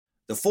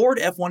The Ford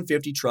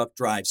F-150 truck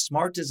drives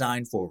smart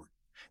design forward.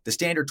 The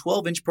standard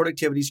 12-inch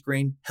productivity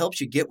screen helps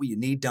you get what you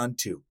need done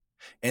too.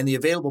 And the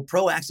available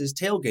Pro Access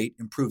tailgate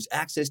improves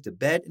access to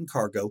bed and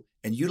cargo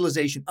and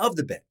utilization of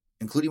the bed,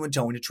 including when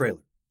towing a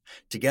trailer.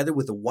 Together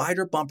with a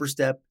wider bumper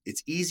step,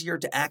 it's easier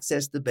to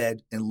access the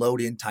bed and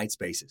load in tight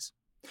spaces.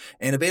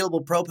 And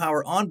available Pro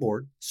Power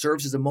onboard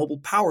serves as a mobile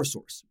power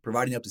source,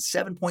 providing up to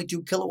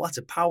 7.2 kilowatts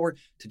of power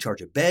to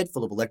charge a bed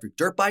full of electric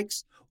dirt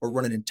bikes or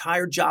run an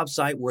entire job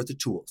site worth of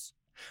tools.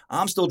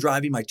 I'm still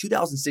driving my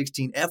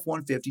 2016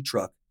 F-150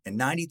 truck and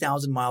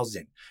 90,000 miles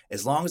in.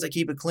 As long as I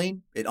keep it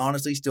clean, it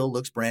honestly still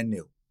looks brand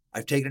new.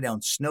 I've taken it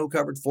down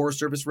snow-covered Forest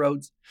Service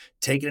roads,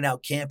 taken it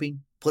out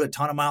camping, put a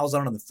ton of miles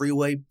on it on the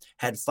freeway,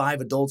 had 5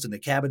 adults in the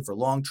cabin for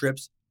long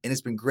trips, and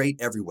it's been great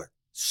everywhere.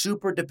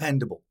 Super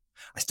dependable.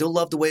 I still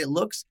love the way it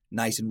looks,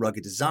 nice and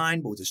rugged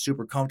design, but with a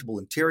super comfortable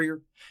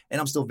interior.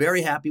 And I'm still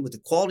very happy with the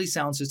quality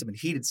sound system and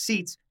heated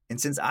seats. And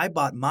since I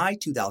bought my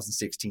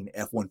 2016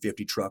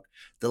 F-150 truck,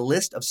 the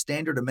list of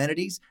standard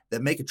amenities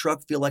that make a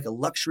truck feel like a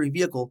luxury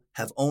vehicle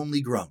have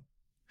only grown.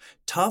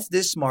 Tough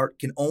this smart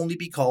can only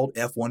be called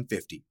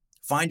F-150.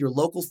 Find your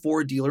local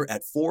Ford dealer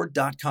at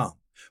Ford.com.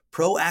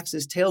 Pro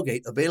Access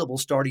tailgate available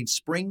starting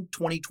spring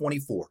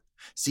 2024.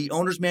 See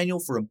Owner's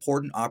Manual for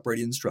important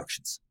operating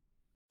instructions.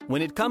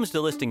 When it comes to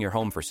listing your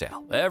home for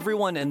sale,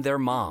 everyone and their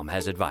mom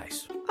has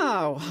advice.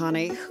 Oh,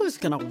 honey, who's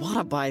going to want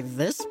to buy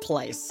this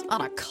place?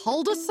 On a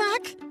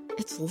cul-de-sac?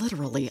 It's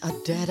literally a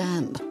dead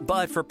end.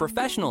 But for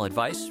professional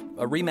advice,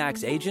 a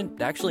RE/MAX agent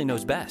actually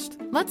knows best.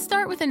 Let's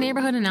start with a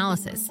neighborhood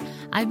analysis.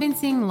 I've been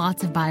seeing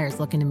lots of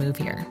buyers looking to move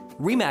here.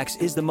 RE/MAX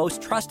is the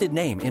most trusted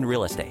name in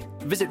real estate.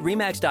 Visit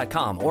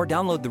RE/MAX.com or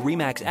download the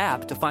RE/MAX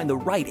app to find the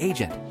right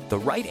agent. The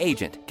right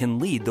agent can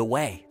lead the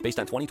way. Based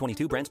on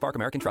 2022 BrandSpark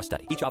American Trust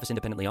Study. Each office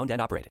independently owned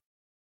and operated.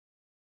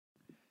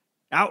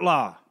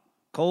 Outlaw.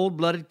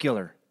 Cold-blooded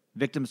killer.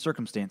 Victim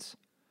circumstance.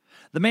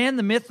 The man,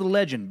 the myth, the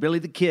legend, Billy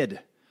the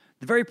Kid.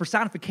 The very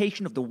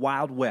personification of the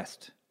Wild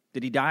West.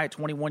 Did he die at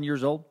 21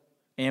 years old,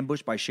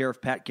 ambushed by Sheriff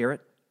Pat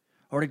Garrett?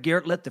 Or did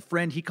Garrett let the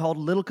friend he called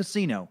Little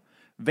Casino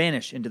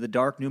vanish into the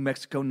dark New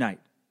Mexico night?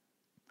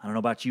 I don't know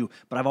about you,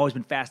 but I've always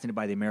been fascinated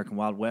by the American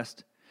Wild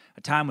West.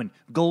 A time when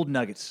gold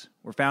nuggets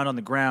were found on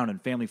the ground and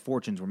family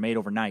fortunes were made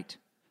overnight.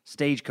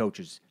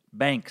 Stagecoaches,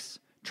 banks,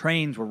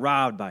 trains were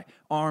robbed by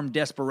armed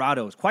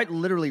desperados, quite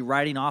literally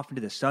riding off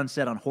into the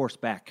sunset on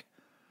horseback.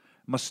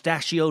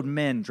 Mustachioed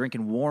men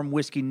drinking warm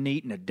whiskey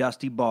neat in a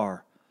dusty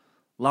bar.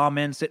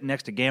 Lawmen sitting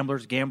next to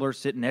gamblers, gamblers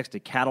sitting next to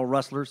cattle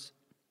rustlers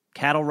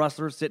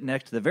sitting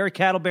next to the very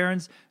cattle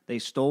barons they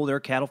stole their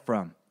cattle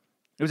from.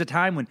 It was a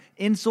time when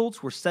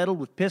insults were settled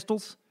with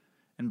pistols,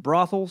 and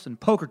brothels and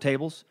poker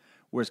tables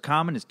were as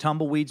common as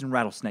tumbleweeds and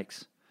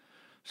rattlesnakes.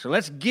 So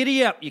let's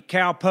giddy up, you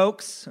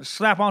cowpokes.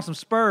 Slap on some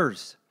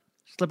spurs.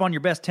 Slip on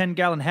your best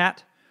 10-gallon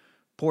hat.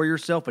 Pour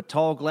yourself a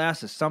tall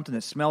glass of something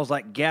that smells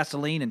like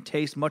gasoline and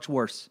tastes much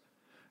worse.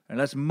 And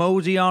let's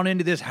mosey on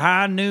into this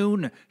high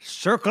noon,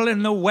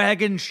 circling the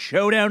wagon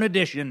showdown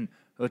edition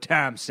of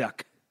Time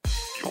Suck.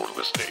 You're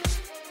listening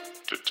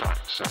to Time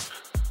Suck.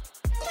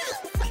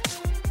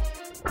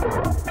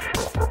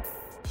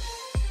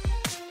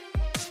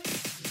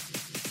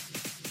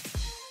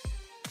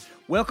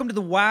 Welcome to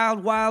the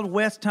Wild, Wild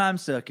West Time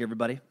Suck,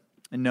 everybody.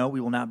 And no, we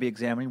will not be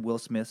examining Will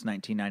Smith's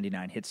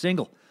 1999 hit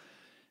single.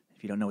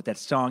 If you don't know what that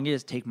song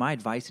is, take my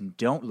advice and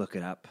don't look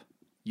it up.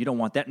 You don't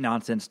want that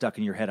nonsense stuck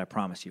in your head, I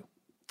promise you.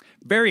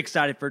 Very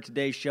excited for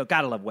today's show.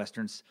 Gotta love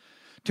Westerns.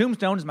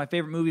 Tombstone is my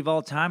favorite movie of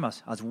all time. I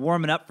was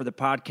warming up for the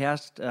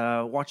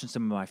podcast, watching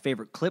some of my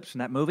favorite clips from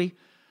that movie.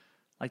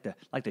 Like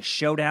the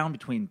showdown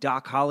between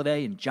Doc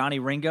Holliday and Johnny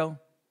Ringo.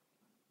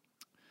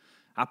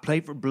 I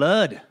played for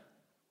blood.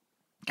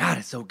 God,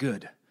 it's so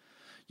good.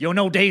 Yo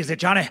no Daisy,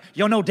 Johnny.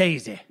 Yo no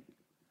Daisy.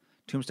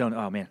 Tombstone,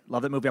 oh man,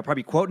 love that movie. I'll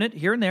probably be quoting it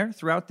here and there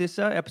throughout this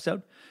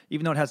episode,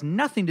 even though it has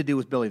nothing to do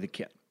with Billy the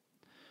Kid.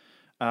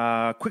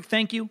 Quick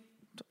thank you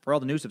for all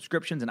the new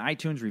subscriptions and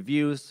iTunes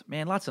reviews.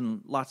 Man, lots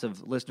and lots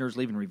of listeners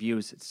leaving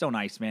reviews. It's so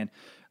nice, man.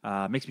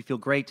 Makes me feel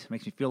great.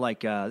 Makes me feel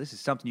like this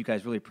is something you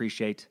guys really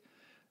appreciate.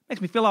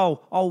 Makes me feel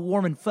all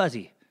warm and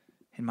fuzzy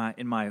in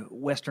my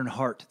Western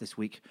heart this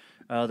week.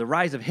 The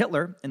Rise of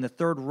Hitler in the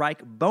Third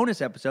Reich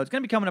bonus episode is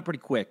going to be coming up pretty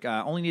quick.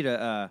 Only need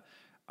a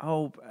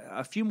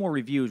few more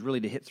reviews really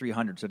to hit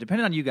 300. So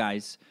depending on you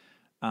guys,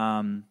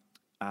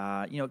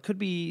 it could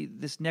be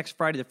this next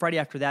Friday, the Friday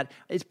after that.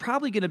 It's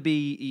probably going to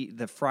be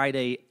the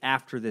Friday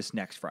after this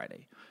next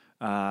Friday,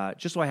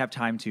 just so I have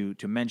time to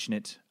mention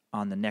it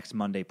on the next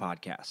Monday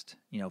podcast.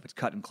 You know, if it's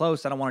cutting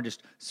close, I don't want to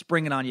just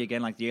spring it on you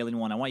again like the Alien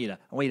one. I want you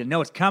to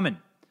know it's coming.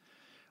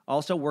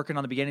 Also working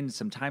on the beginning of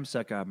some Time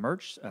Suck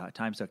merch,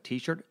 Time Suck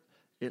t-shirt.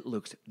 It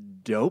looks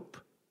dope.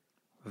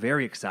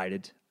 Very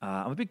excited.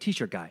 I'm a big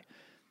t-shirt guy.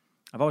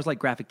 I've always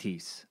liked graphic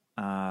tees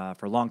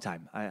for a long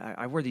time.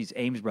 I wear these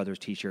Ames Brothers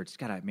t-shirts.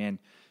 God, man,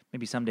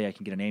 maybe someday I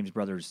can get an Ames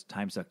Brothers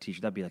Time Suck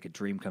t-shirt. That'd be like a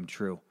dream come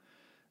true.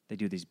 They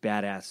do these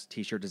badass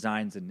t-shirt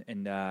designs,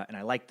 and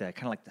I like the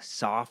kind of like the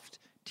soft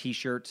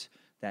t-shirt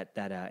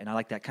and I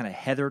like that kind of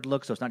heathered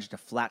look. So it's not just a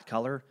flat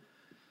color.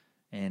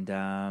 And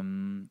I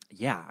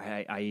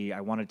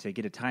wanted to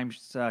get a Time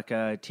Suck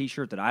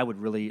T-shirt that I would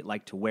really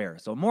like to wear.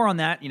 So more on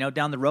that,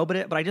 down the road.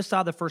 But I just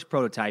saw the first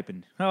prototype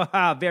and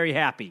very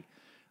happy.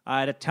 I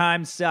had a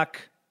Time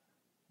Suck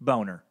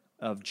boner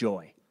of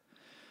joy.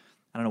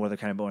 I don't know what other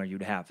kind of boner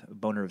you'd have. A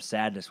boner of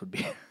sadness would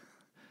be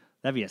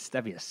that'd be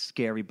a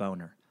scary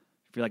boner.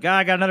 If you're like,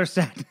 I got another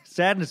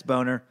sadness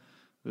boner.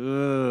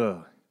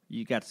 Ugh,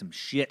 you got some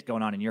shit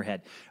going on in your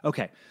head.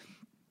 Okay.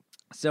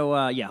 So,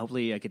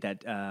 hopefully I get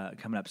that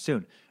coming up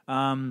soon.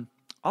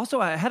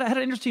 Also, I had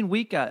an interesting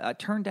week. I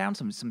turned down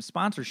some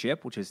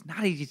sponsorship, which is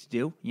not easy to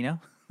do,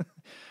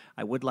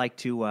 I would like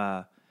to,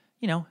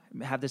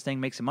 have this thing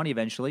make some money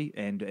eventually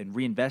and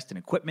reinvest in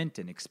equipment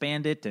and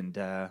expand it and,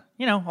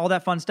 all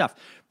that fun stuff.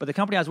 But the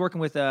company I was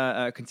working with,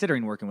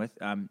 considering working with,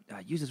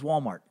 uses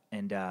Walmart.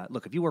 And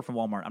look, if you work for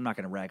Walmart, I'm not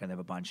going to rag on them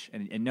a bunch.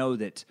 And know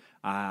that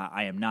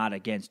I am not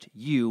against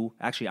you.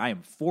 Actually, I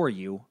am for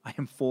you. I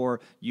am for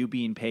you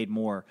being paid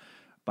more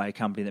by a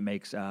company that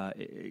makes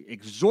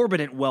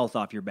exorbitant wealth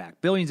off your back.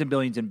 Billions and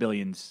billions and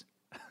billions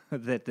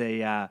that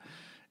they...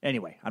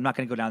 Anyway, I'm not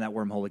going to go down that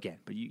wormhole again,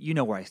 but you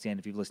know where I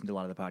stand if you've listened to a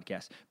lot of the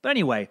podcasts. But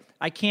anyway,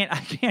 I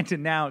can't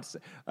announce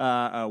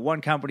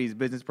one company's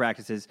business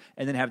practices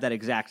and then have that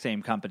exact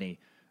same company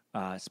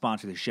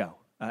sponsor the show.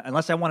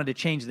 Unless I wanted to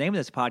change the name of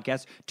this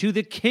podcast to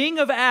The King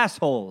of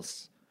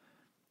Assholes.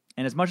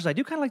 And as much as I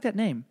do kind of like that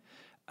name,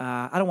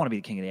 I don't want to be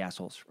the king of the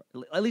assholes,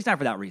 at least not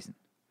for that reason.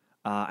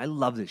 I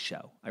love this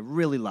show. I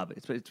really love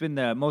it. It's been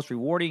the most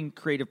rewarding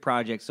creative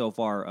project so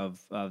far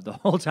of the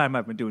whole time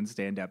I've been doing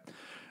stand-up.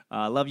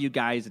 Love you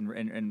guys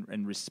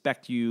and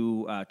respect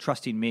you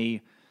trusting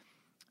me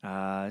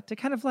to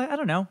kind of like, I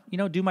don't know,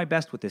 do my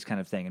best with this kind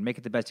of thing and make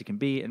it the best it can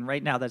be. And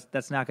right now,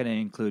 that's not going to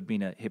include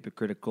being a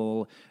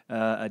hypocritical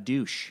a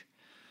douche.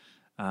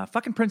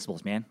 Fucking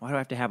principles, man. Why do I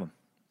have to have them?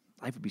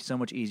 Life would be so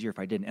much easier if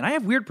I didn't. And I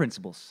have weird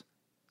principles.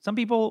 Some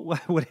people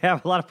would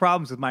have a lot of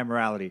problems with my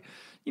morality.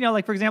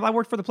 Like, for example, I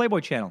worked for the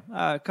Playboy Channel,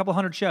 a couple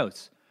hundred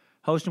shows,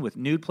 hosting with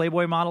nude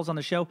Playboy models on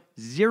the show.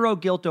 Zero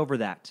guilt over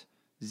that.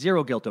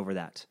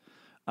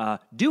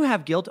 Do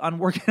have guilt on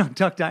working on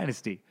Duck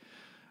Dynasty.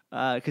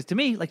 Because to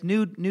me, like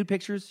nude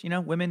pictures,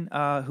 women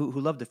who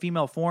love the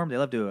female form, they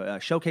love to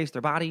showcase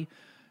their body.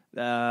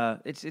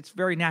 It's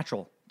very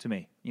natural to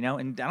me,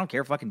 and I don't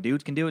care if fucking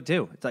dudes can do it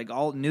too. It's like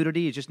all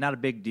nudity is just not a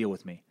big deal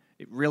with me.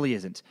 It really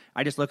isn't.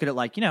 I just look at it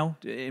like,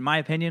 in my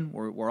opinion,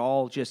 we're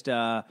all just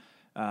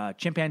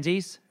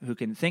chimpanzees who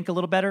can think a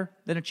little better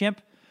than a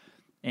chimp.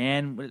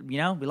 And,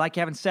 we like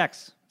having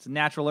sex. It's a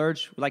natural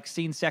urge. We like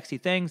seeing sexy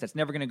things. That's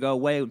never going to go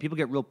away. When people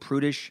get real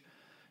prudish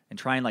and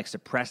try and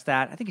suppress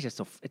that, I think it's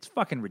just it's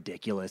fucking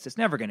ridiculous. It's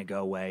never going to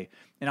go away.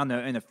 And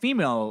in the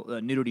female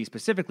nudity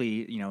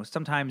specifically,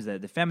 sometimes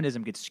the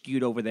feminism gets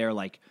skewed over there.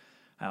 Like,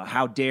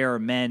 how dare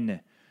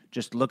men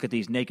just look at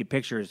these naked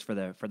pictures for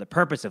the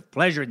purpose of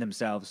pleasuring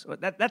themselves?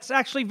 That's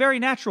actually very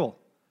natural.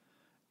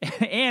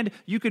 And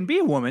you can be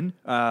a woman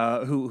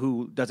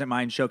who doesn't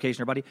mind showcasing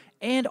her body,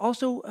 and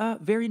also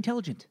very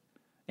intelligent,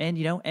 and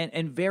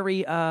and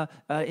very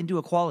into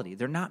equality.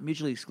 They're not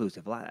mutually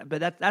exclusive.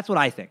 But that's what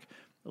I think.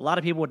 A lot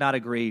of people would not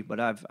agree, but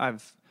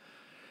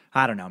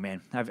I don't know,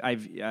 man.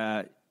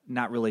 I've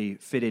not really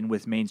fit in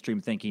with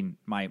mainstream thinking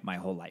my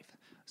whole life.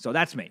 So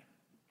that's me.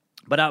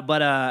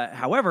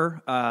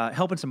 However,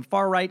 helping some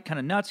far-right kind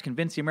of nuts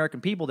convince the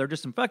American people they're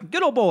just some fucking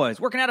good old boys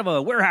working out of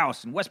a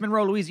warehouse in West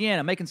Monroe,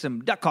 Louisiana, making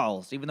some duck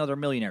calls, even though they're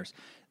millionaires.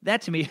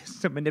 That, to me, is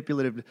some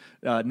manipulative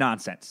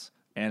nonsense,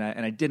 and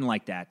I didn't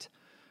like that.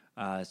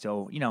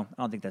 So, I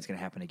don't think that's going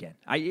to happen again.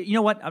 You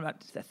know what?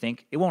 I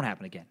think it won't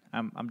happen again.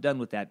 I'm done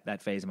with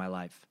that phase of my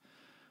life.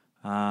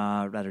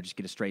 I'd rather just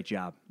get a straight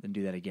job than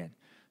do that again.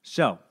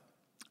 So...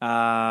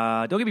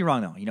 don't get me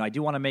wrong, though. I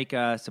do want to make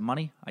some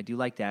money. I do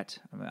like that.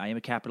 I am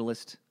a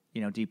capitalist,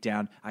 deep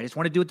down. I just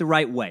want to do it the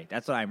right way.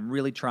 That's what I'm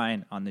really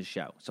trying on this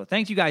show. So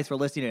thanks you guys for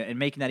listening and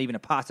making that even a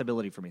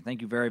possibility for me.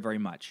 Thank you very, very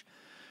much.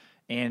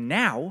 And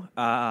now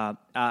I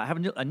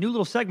have a new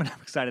little segment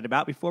I'm excited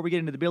about before we get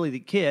into the Billy the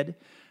Kid.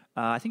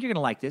 I think you're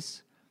going to like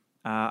this.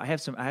 I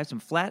have some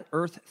flat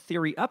Earth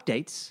theory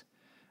updates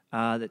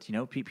that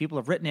people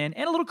have written in,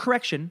 and a little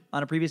correction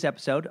on a previous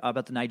episode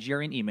about the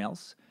Nigerian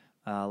emails.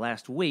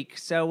 Last week.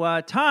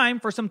 So, time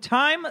for some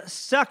Time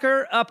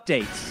Sucker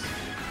updates.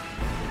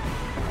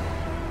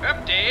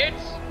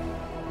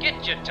 Updates?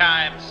 Get your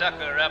Time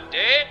Sucker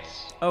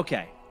updates.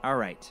 Okay, all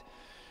right.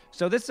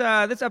 So this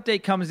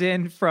update comes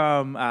in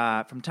from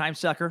Time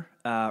Sucker,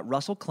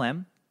 Russell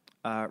Clem.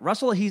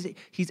 Russell, he's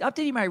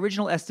updating my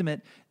original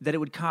estimate that it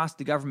would cost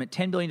the government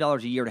 $10 billion a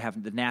year to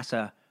have the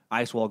NASA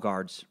ice wall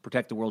guards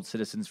protect the world's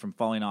citizens from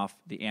falling off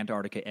the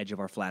Antarctica edge of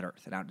our flat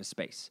Earth and out into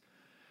space.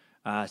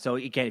 So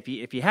again,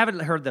 if you haven't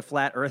heard the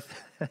flat Earth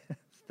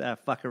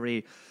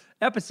fuckery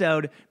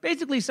episode,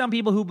 basically some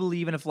people who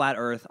believe in a flat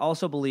Earth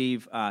also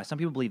believe, some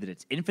people believe that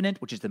it's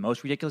infinite, which is the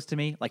most ridiculous to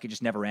me. Like it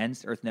just never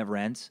ends. Earth never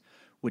ends,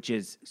 which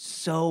is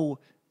so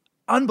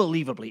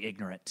unbelievably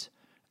ignorant.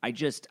 I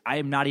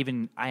am not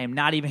even going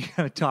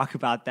to talk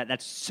about that.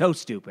 That's so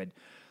stupid.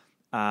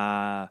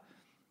 But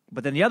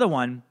then the other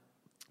one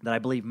that I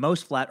believe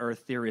most flat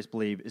Earth theorists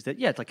believe is that,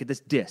 it's like this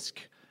disc.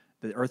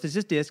 The Earth is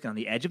this disc, and on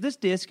the edge of this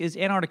disc is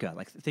Antarctica.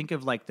 Like, think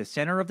of like the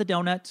center of the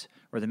donut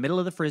or the middle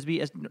of the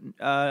Frisbee as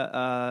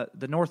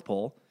the North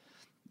Pole,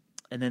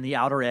 and then the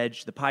outer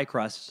edge, the pie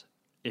crust,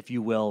 if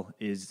you will,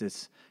 is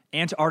this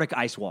Antarctic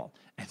ice wall.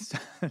 And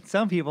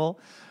some people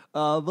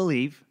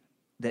believe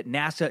that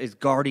NASA is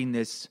guarding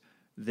this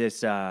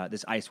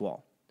ice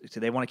wall. So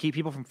they want to keep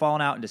people from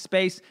falling out into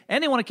space,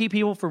 and they want to keep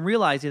people from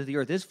realizing that the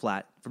Earth is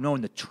flat, from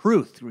knowing the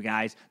truth,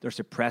 guys. They're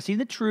suppressing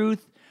the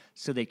truth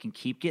so they can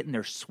keep getting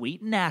their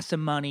sweet NASA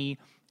money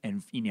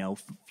and,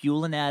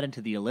 fueling that into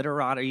the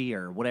illiterati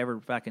or whatever,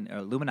 fucking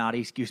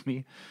Illuminati, excuse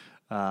me.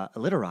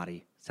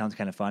 Illiterati sounds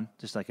kind of fun,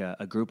 just like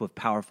a group of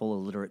powerful,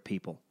 illiterate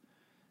people.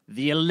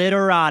 The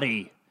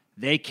illiterati.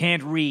 They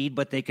can't read,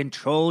 but they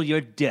control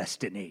your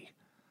destiny.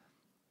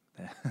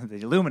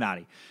 The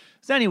Illuminati.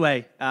 So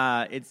anyway,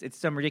 it's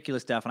some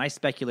ridiculous stuff, and I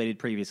speculated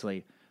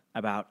previously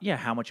about,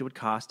 how much it would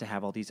cost to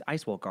have all these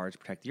ice wall guards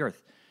protect the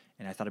Earth.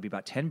 And I thought it'd be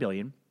about $10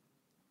 billion.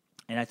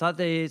 And I thought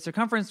the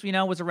circumference,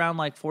 was around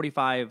like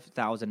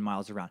 45,000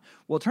 miles around.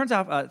 Well, it turns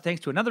out, thanks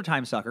to another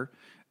time sucker,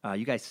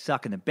 you guys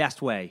suck in the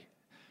best way,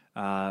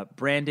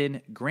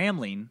 Brandon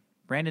Gramling.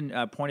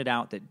 Brandon pointed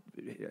out that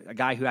a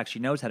guy who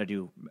actually knows how to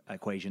do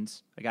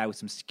equations, a guy with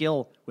some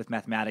skill with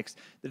mathematics,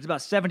 that it's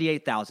about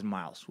 78,000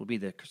 miles would be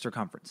the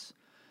circumference.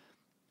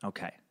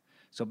 Okay.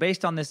 So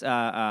based on this,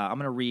 I'm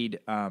going to read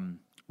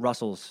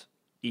Russell's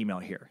email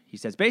here. He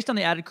says, based on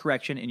the added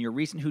correction in your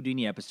recent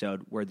Houdini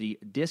episode where the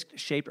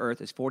disc-shaped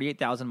Earth is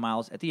 48,000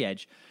 miles at the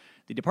edge,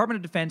 the Department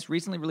of Defense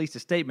recently released a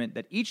statement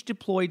that each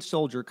deployed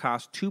soldier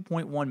costs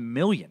 $2.1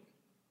 million.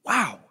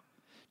 Wow!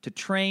 To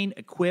train,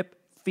 equip,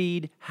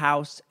 feed,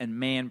 house, and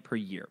man per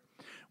year.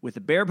 With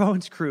a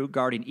bare-bones crew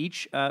guarding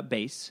each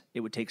base,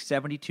 it would take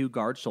 72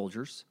 guard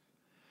soldiers.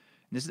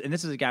 And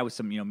this is a guy with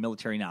some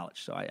military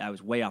knowledge, so I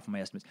was way off on my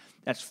estimates.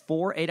 That's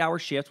 4 8-hour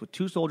shifts with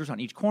 2 soldiers on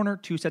each corner,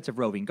 2 sets of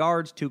roving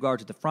guards, 2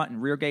 guards at the front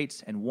and rear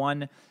gates, and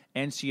 1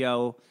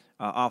 NCO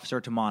officer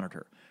to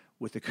monitor.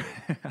 With the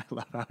I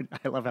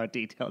love how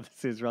detailed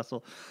this is,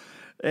 Russell.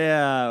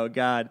 Oh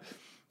God.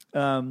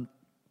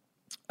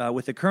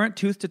 With the current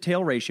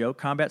tooth-to-tail ratio,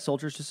 combat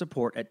soldiers to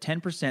support at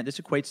 10%, this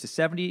equates to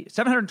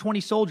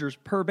 720 soldiers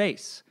per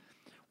base.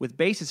 With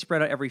bases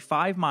spread out every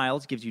 5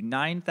 miles, gives you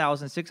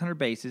 9,600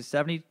 bases.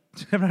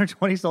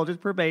 720 soldiers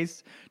per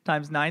base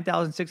times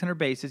 9,600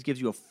 bases gives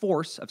you a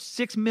force of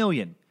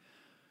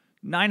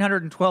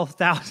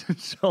 6,912,000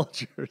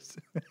 soldiers.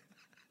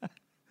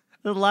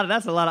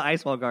 That's a lot of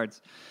ice wall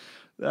guards.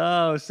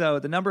 Oh, so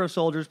the number of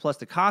soldiers plus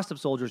the cost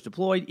of soldiers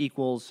deployed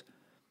equals,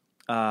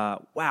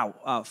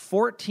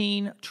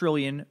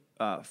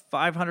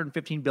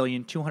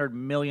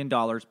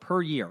 $14,515,200,000,000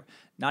 per year.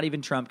 Not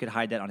even Trump could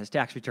hide that on his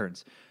tax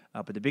returns.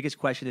 But the biggest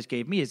question this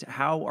gave me is,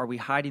 how are we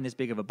hiding this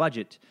big of a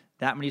budget,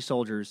 that many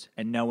soldiers,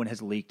 and no one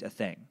has leaked a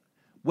thing?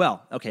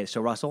 Well, okay,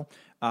 so Russell,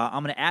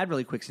 I'm going to add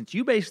really quick, since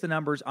you based the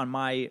numbers on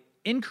my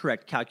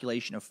incorrect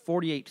calculation of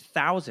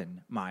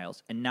 48,000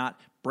 miles and not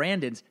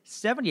Brandon's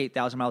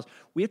 78,000 miles,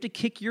 we have to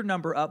kick your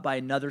number up by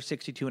another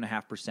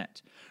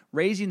 62.5%,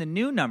 raising the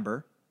new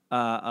number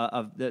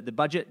of the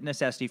budget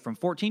necessity from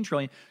 $14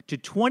 trillion to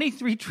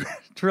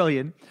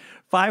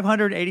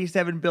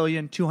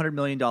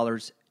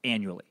 $23,587,200,000,000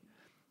 annually.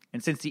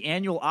 And since the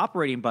annual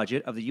operating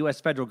budget of the U.S.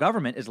 federal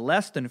government is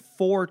less than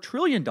 $4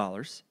 trillion,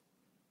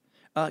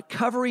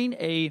 covering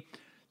a,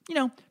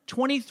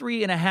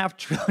 $23.5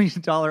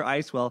 trillion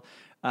ice wall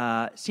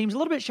seems a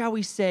little bit, shall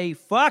we say,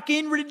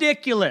 fucking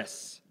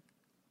ridiculous.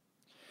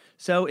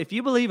 So if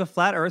you believe a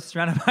flat Earth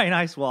surrounded by an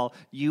ice wall,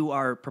 you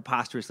are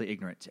preposterously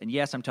ignorant. And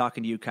yes, I'm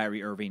talking to you,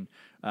 Kyrie Irving,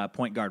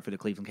 point guard for the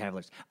Cleveland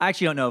Cavaliers. I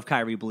actually don't know if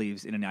Kyrie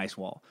believes in an ice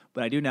wall,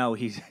 but I do know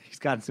he's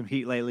gotten some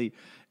heat lately,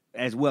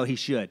 as well he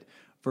should,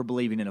 for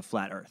believing in a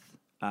flat Earth,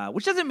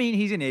 which doesn't mean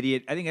he's an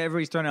idiot. I think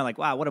everybody's turning out like,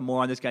 wow, what a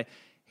moron this guy.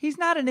 He's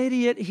not an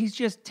idiot. He's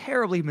just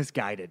terribly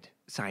misguided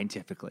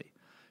scientifically.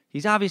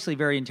 He's obviously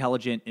very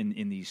intelligent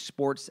in the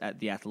sports, at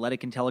the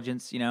athletic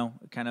intelligence,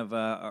 kind of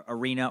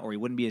arena, or he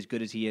wouldn't be as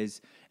good as he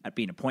is at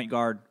being a point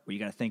guard, where you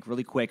got to think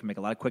really quick and make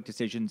a lot of quick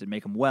decisions and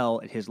make them well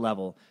at his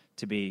level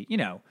to be,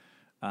 near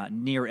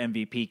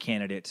MVP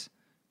candidate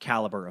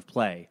caliber of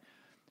play.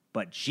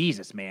 But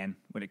Jesus, man,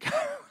 when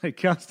it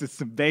comes to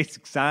some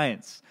basic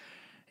science,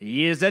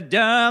 he is a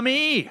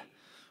dummy.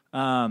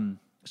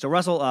 So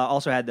Russell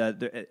also had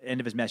the end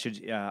of his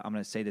message. I'm going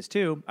to say this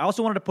too. I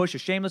also wanted to push a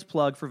shameless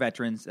plug for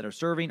veterans that are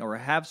serving or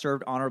have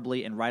served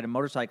honorably and ride a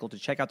motorcycle to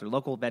check out their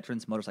local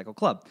Veterans Motorcycle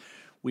Club.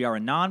 We are a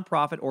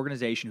nonprofit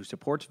organization who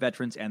supports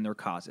veterans and their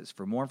causes.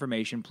 For more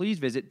information, please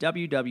visit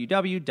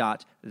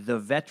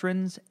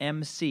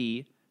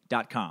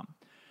www.theveteransmc.com.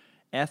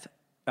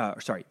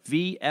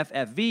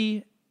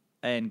 VFFV.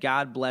 And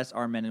God bless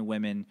our men and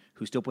women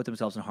who still put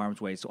themselves in harm's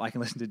way so I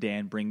can listen to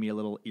Dan bring me a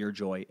little ear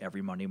joy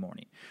every Monday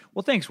morning.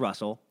 Well, thanks,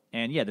 Russell.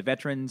 And yeah, the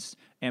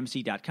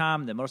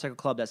veteransmc.com, the motorcycle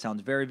club, that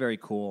sounds very, very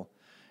cool.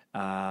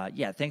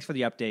 Thanks for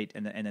the update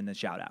and then the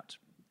shout out.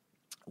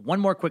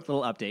 One more quick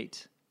little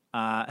update.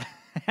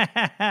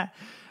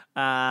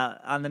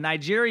 On the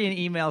Nigerian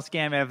email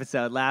scam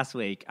episode last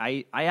week,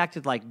 I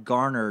acted like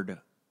garnered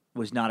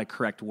was not a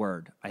correct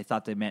word. I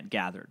thought they meant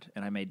gathered,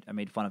 and I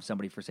made fun of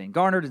somebody for saying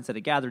garnered instead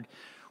of gathered.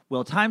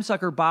 Well, time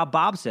sucker Bob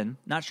Bobson,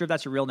 not sure if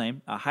that's a real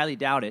name, highly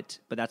doubt it,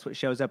 but that's what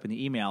shows up in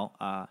the email.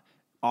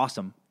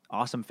 Awesome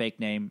fake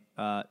name.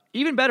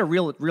 Even better,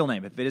 real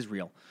name if it is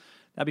real.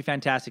 That'd be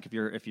fantastic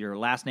if your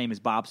last name is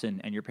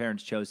Bobson and your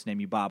parents chose to name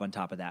you Bob on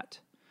top of that.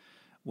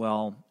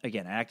 Well,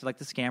 again, I acted like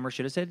the scammer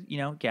should have said,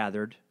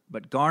 gathered,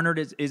 but garnered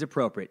is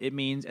appropriate. It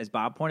means, as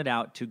Bob pointed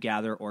out, to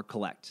gather or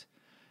collect.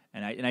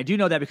 And I do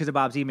know that because of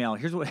Bob's email.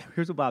 Here's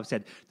what Bob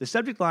said. The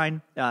subject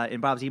line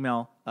in Bob's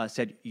email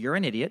said, "You're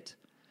an idiot,"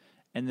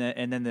 and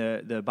then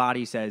the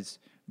body says,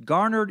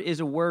 "Garnered is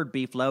a word,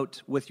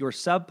 Beefloat. With your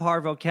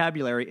subpar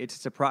vocabulary, it's a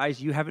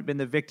surprise you haven't been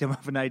the victim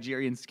of a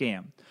Nigerian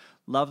scam.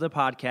 Love the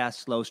podcast,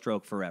 Slow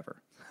Stroke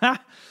Forever."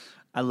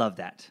 I love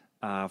that.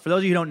 For those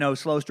of you who don't know,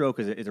 Slow Stroke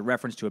is a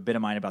reference to a bit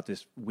of mine about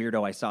this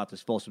weirdo I saw at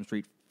this Folsom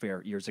Street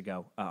Fair years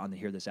ago on the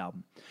Hear This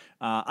album.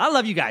 I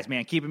love you guys,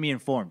 man, keeping me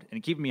informed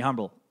and keeping me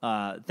humble.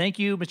 Thank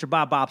you, Mr.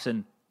 Bob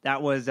Bobson.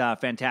 That was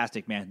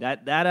fantastic, man.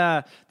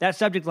 That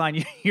subject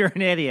line, "You're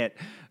an idiot,"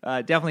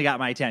 definitely got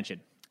my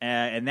attention.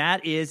 And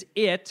that is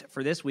it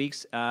for this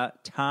week's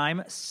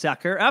Time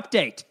Sucker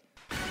Update.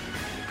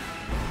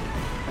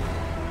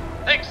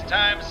 Thanks,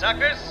 time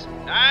suckers.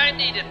 I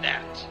needed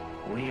that.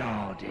 We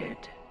all did.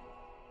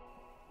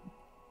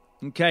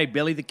 Okay,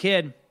 Billy the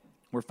Kid.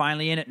 We're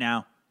finally in it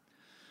now.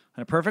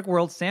 In a perfect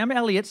world, Sam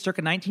Elliott,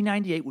 circa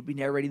 1998, would be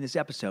narrating this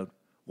episode,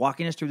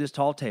 walking us through this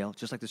tall tale,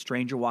 just like the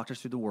stranger walked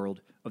us through the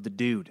world of the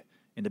dude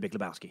in The Big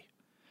Lebowski.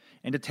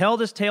 And to tell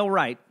this tale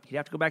right, he'd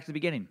have to go back to the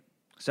beginning.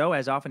 So,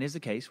 as often is the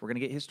case, we're going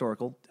to get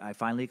historical. I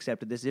finally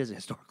accepted this is a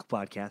historical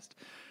podcast.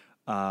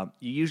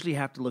 You usually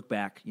have to look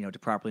back, to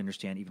properly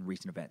understand even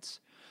recent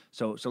events.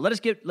 So let us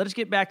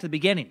get back to the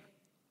beginning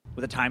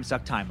with a time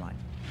suck timeline.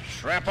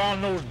 Strap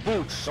on those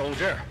boots,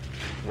 soldier.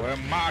 We're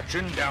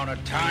marching down a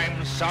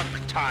time suck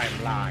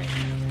timeline.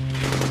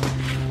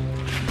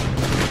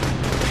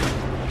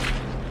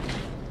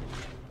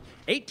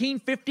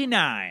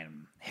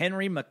 1859.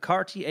 Henry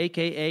McCarty,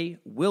 a.k.a.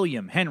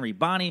 William Henry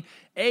Bonney,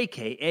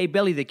 a.k.a.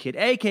 Billy the Kid,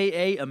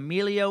 a.k.a.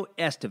 Emilio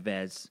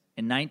Estevez,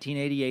 in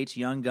 1988's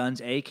Young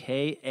Guns,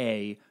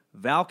 a.k.a.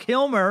 Val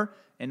Kilmer,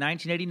 in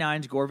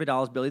 1989's Gore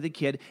Vidal's Billy the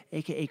Kid,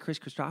 a.k.a. Chris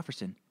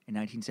Christopherson, in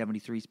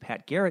 1973's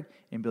Pat Garrett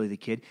in Billy the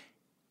Kid,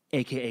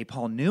 a.k.a.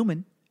 Paul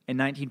Newman, in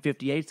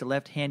 1958's The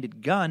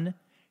Left-Handed Gun,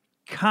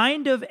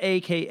 kind of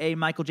a.k.a.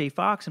 Michael J.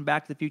 Fox in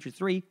Back to the Future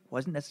 3,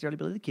 wasn't necessarily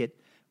Billy the Kid,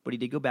 but he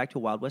did go back to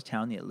a Wild West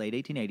town in the late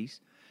 1880s,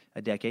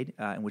 a decade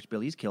in which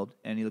Billy is killed,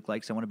 and he looked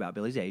like someone about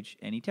Billy's age,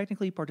 and he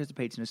technically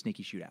participates in a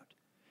sneaky shootout.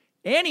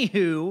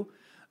 Anywho,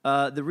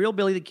 the real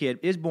Billy the Kid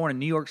is born in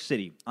New York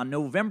City on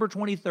November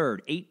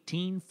 23rd,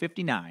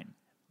 1859.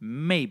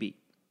 Maybe.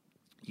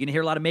 You're going to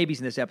hear a lot of maybes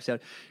in this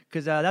episode,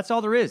 because that's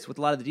all there is with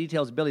a lot of the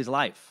details of Billy's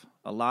life.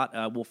 A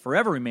lot will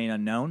forever remain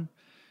unknown.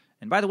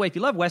 And by the way, if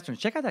you love Westerns,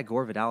 check out that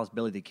Gore Vidal's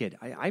Billy the Kid.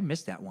 I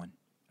missed that one.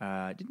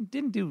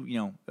 Didn't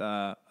get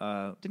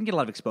a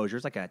lot of exposure.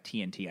 It's like a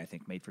TNT, I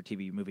think, made for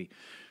TV movie.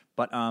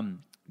 But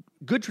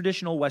good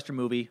traditional Western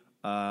movie.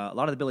 A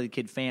lot of the Billy the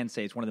Kid fans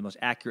say it's one of the most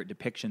accurate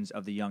depictions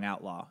of the young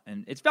outlaw.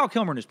 And it's Val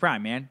Kilmer in his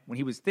prime, man. When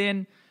he was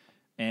thin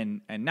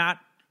and not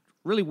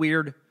really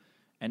weird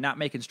and not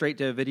making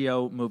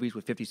straight-to-video movies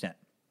with 50 Cent.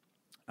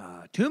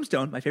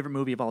 Tombstone, my favorite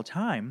movie of all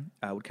time,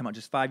 would come out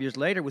just 5 years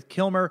later with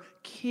Kilmer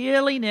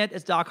killing it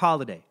as Doc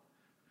Holliday.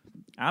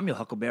 I'm your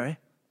Huckleberry.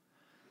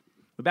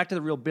 But back to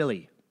the real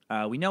Billy.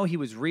 We know he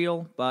was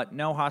real, but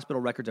no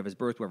hospital records of his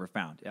birth were ever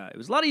found. It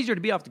was a lot easier to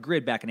be off the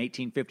grid back in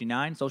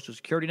 1859. Social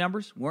Security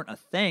numbers weren't a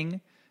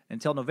thing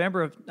until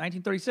November of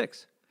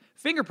 1936.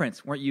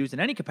 Fingerprints weren't used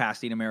in any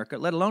capacity in America,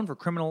 let alone for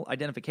criminal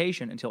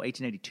identification, until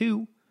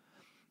 1882.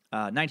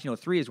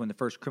 1903 is when the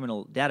first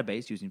criminal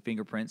database using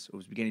fingerprints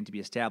was beginning to be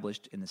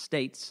established in the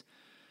States.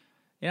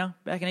 Back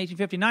in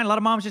 1859, a lot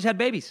of moms just had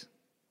babies.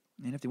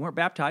 And if they weren't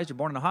baptized or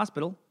born in a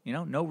hospital,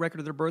 no record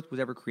of their birth was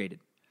ever created.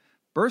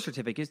 Birth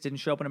certificates didn't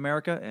show up in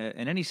America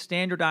in any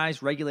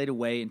standardized, regulated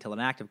way until an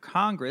act of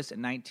Congress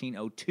in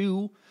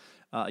 1902.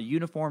 A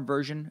uniform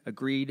version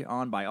agreed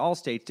on by all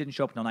states didn't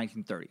show up until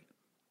 1930.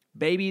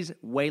 Babies,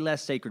 way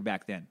less sacred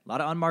back then. A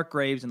lot of unmarked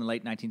graves in the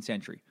late 19th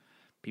century.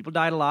 People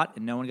died a lot,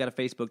 and no one got a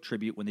Facebook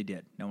tribute when they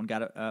did. No one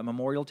got a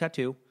memorial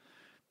tattoo.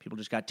 People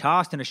just got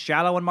tossed in a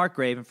shallow, unmarked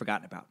grave and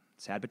forgotten about.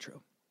 Sad but true.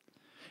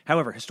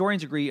 However,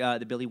 historians agree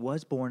that Billy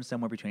was born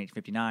somewhere between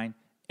 1859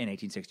 and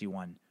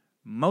 1861.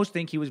 Most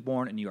think he was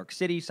born in New York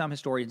City. Some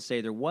historians say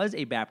there was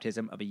a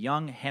baptism of a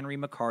young Henry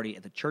McCarty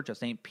at the Church of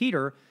St.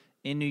 Peter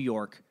in New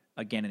York,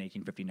 again in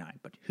 1859.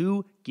 But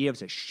who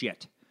gives a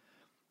shit?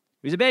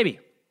 He was a baby.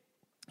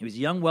 He was a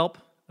young whelp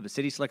of a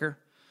city slicker,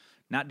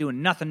 not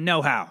doing nothing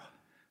no-how.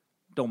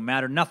 Don't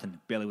matter nothing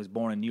if Billy was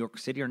born in New York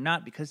City or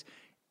not, because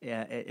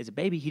as a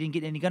baby, he didn't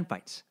get any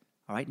gunfights.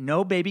 All right?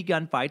 No baby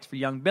gunfights for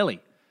young Billy.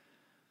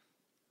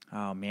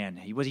 Oh, man.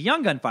 He was a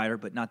young gunfighter,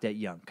 but not that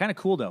young. Kind of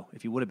cool, though,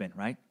 if he would have been,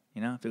 right?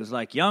 You know, if it was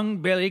like young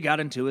Billy got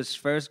into his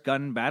first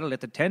gun battle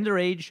at the tender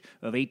age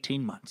of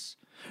 18 months.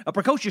 A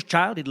precocious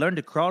child, he'd learned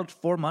to crawl at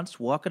 4 months,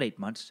 walk at 8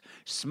 months,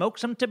 smoke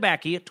some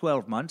tobacco at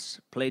 12 months,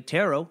 play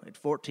tarot at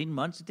 14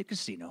 months at the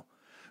casino,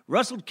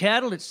 rustled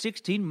cattle at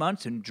 16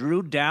 months, and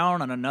drew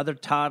down on another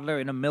toddler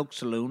in a milk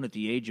saloon at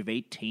the age of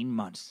 18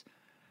 months.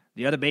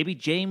 The other baby,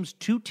 James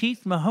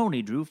Two-Teeth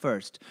Mahoney, drew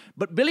first,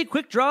 but Billy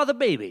Quickdraw, the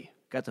baby,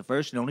 got the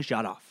first and only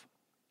shot off.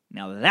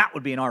 Now that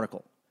would be an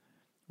article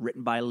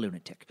written by a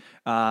lunatic.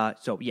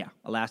 So yeah,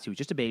 alas, he was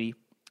just a baby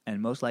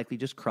and most likely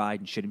just cried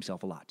and shit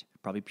himself a lot.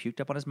 Probably puked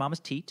up on his mama's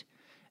teat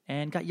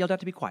and got yelled at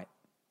to be quiet.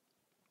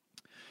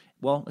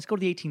 Well, let's go to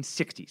the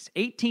 1860s.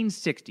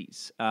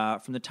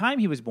 1860s, from the time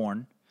he was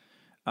born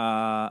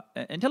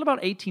until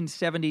about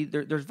 1870,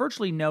 there's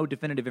virtually no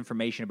definitive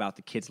information about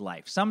the kid's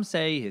life. Some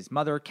say his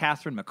mother,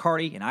 Catherine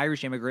McCarty, an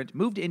Irish immigrant,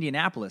 moved to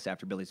Indianapolis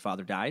after Billy's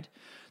father died.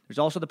 There's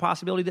also the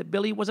possibility that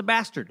Billy was a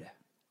bastard.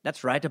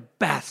 That's right, a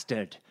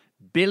bastard.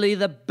 Billy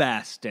the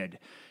Bastard.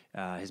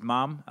 His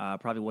mom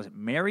probably wasn't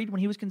married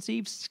when he was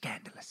conceived.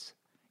 Scandalous.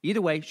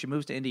 Either way, she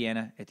moves to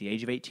Indiana at the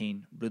age of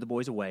 18, blew the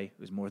boys away. It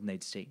was more than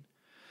they'd seen.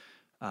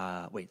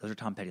 Wait, those are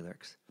Tom Petty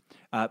lyrics.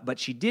 But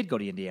she did go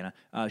to Indiana.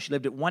 She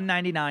lived at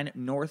 199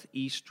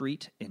 Northeast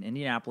Street in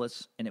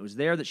Indianapolis, and it was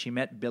there that she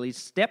met Billy's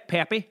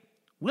step-pappy,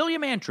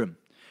 William Antrim,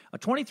 a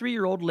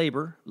 23-year-old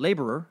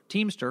laborer,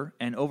 teamster,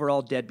 and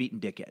overall deadbeat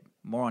and dickhead.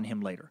 More on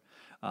him later.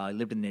 He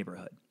lived in the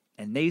neighborhood.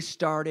 And they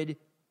started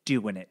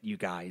doing it, you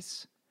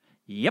guys.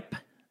 Yep,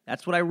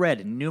 that's what I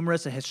read in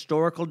numerous a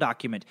historical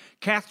document.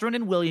 Catherine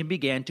and William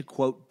began to,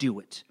 quote, do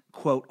it.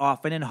 Quote,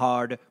 often and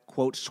hard,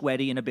 quote,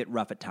 sweaty and a bit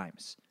rough at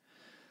times.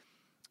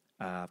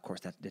 Of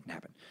course, that didn't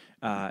happen,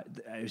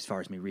 as far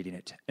as me reading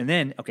it. And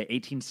then, okay,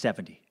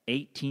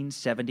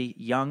 1870,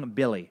 young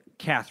Billy,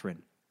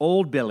 Catherine,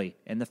 old Billy,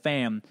 and the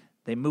fam,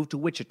 they moved to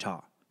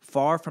Wichita,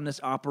 far from this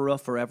opera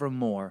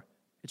forevermore.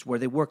 It's where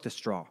they work the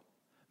straw,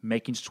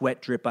 making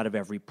sweat drip out of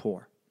every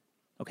pore.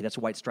 Okay, that's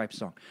a White Stripes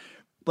song.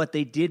 But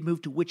they did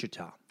move to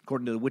Wichita,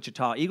 according to the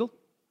Wichita Eagle,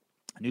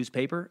 a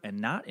newspaper, and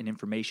not an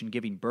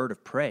information-giving bird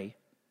of prey.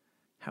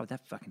 How would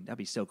that'd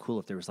be so cool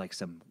if there was like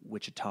some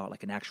Wichita,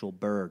 like an actual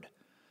bird.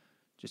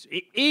 Just,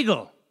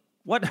 Eagle,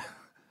 what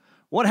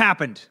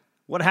happened?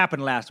 What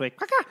happened last week?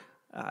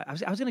 I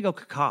was going to go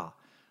cacaw.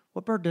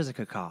 What bird does a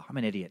cacaw? I'm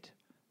an idiot.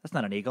 That's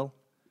not an eagle.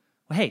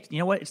 Well, hey, you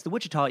know what? It's the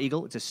Wichita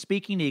Eagle. It's a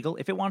speaking eagle.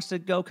 If it wants to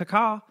go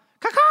cacaw,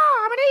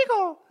 I'm an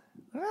eagle.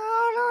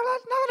 Oh,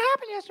 nothing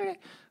happened yesterday.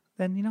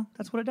 Then, you know,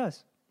 that's what it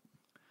does.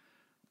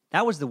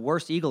 That was the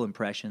worst eagle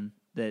impression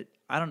that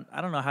I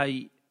don't know how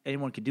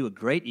anyone could do a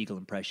great eagle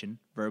impression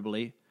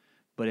verbally.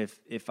 But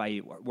if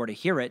I were to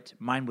hear it,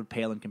 mine would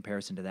pale in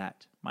comparison to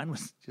that. Mine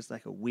was just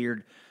like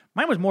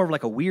mine was more of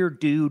like a weird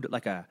dude,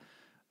 like an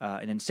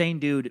insane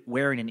dude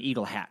wearing an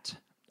eagle hat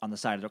on the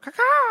side of the door.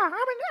 I'm an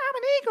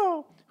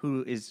eagle,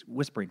 who is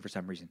whispering for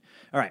some reason.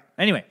 All right.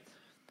 Anyway,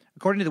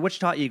 according to the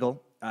Wichita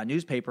Eagle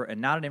newspaper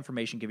and not an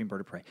information-giving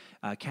bird of prey,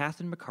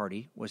 Catherine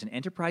McCarty was an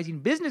enterprising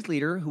business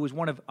leader who was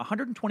one of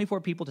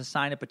 124 people to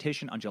sign a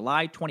petition on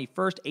July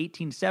 21st,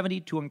 1870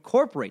 to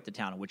incorporate the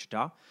town of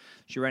Wichita.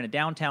 She ran a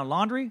downtown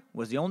laundry,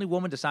 was the only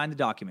woman to sign the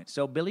document.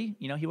 So Billy,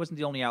 you know, he wasn't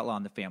the only outlaw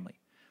in the family.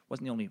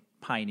 Wasn't the only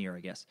pioneer,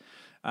 I guess.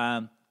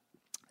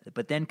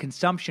 But then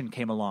consumption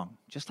came along,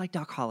 just like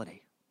Doc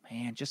Holliday.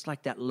 Man, just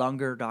like that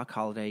Lunger Doc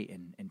Holliday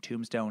in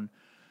Tombstone,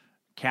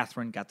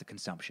 Catherine got the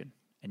consumption.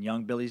 And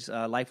young Billy's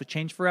life was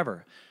changed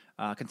forever.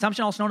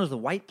 Consumption, also known as the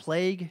White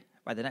Plague,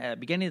 by the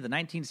beginning of the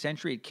 19th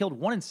century, it killed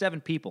 1 in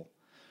 7 people.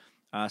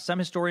 Some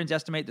historians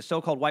estimate the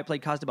so-called White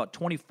Plague caused about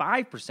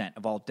 25%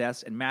 of all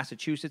deaths in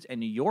Massachusetts and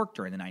New York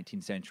during the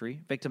 19th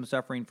century. Victims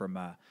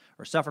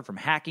suffered from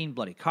hacking,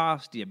 bloody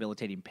coughs,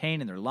 debilitating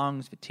pain in their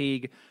lungs,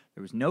 fatigue.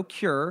 There was no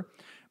cure,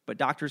 but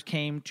doctors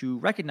came to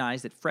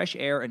recognize that fresh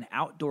air and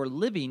outdoor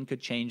living could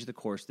change the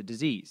course of the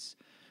disease.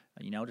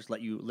 You know, just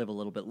let you live a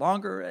little bit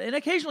longer. And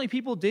occasionally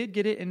people did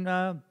get it and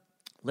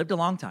lived a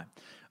long time.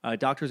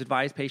 Doctors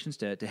advised patients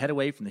to head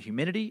away from the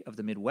humidity of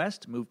the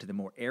Midwest, move to the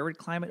more arid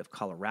climate of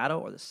Colorado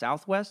or the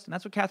Southwest, and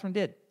that's what Catherine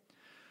did.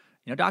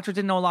 You know, doctors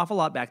didn't know an awful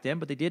lot back then,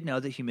 but they did know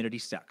that humidity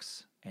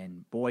sucks.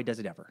 And boy, does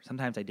it ever.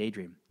 Sometimes I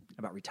daydream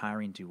about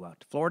retiring to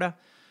Florida.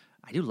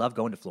 I do love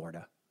going to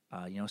Florida,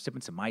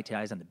 sipping some Mai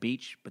Tais on the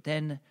beach, but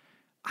then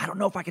I don't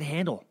know if I could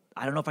handle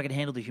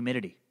the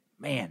humidity.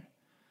 Man.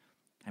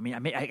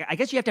 I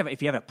guess you have to have,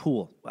 if you have a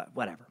pool,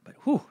 whatever. But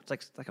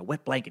it's like a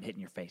wet blanket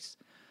hitting your face.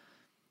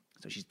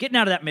 So she's getting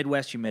out of that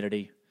Midwest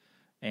humidity.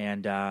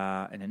 And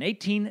in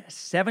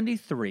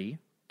 1873,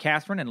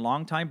 Catherine and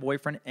longtime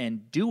boyfriend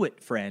and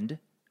do-it friend,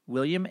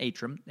 William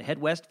Antrim, head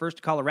west first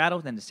to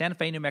Colorado, then to Santa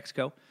Fe, New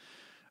Mexico,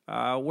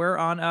 where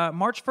on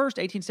March 1st,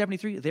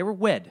 1873, they were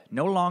wed,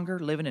 no longer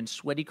living in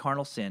sweaty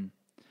carnal sin.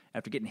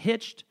 After getting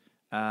hitched,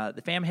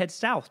 the fam heads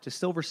south to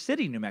Silver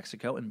City, New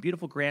Mexico, in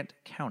beautiful Grant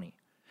County.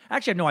 I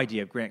actually have no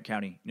idea if Grant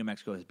County, New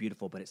Mexico is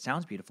beautiful, but it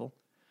sounds beautiful.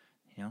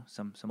 You know,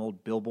 some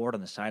old billboard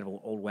on the side of an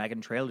old wagon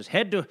trail. Just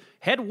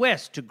head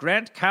west to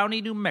Grant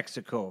County, New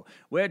Mexico,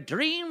 where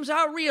dreams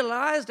are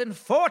realized and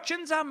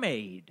fortunes are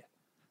made.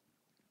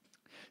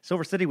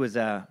 Silver City was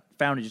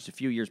founded just a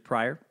few years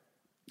prior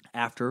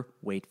after,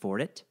 wait for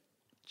it,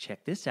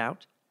 check this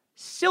out,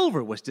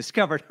 silver was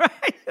discovered.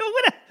 Right? Who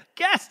would have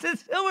guessed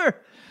it's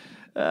silver?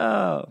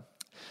 Oh.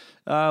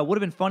 Would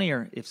have been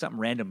funnier if something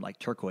random like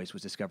turquoise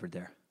was discovered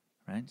there.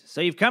 Right?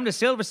 So you've come to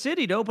Silver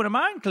City to open a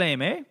mine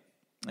claim, eh?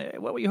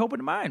 What were you hoping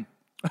to mine?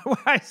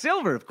 Why,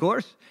 silver, of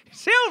course.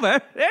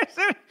 Silver?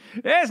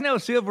 There's no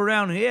silver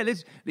around here.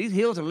 These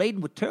hills are laden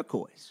with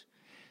turquoise.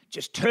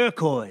 Just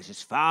turquoise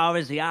as far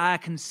as the eye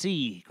can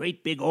see.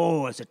 Great big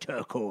ores of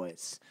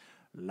turquoise.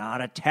 A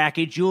lot of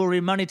tacky jewelry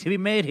money to be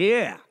made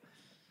here.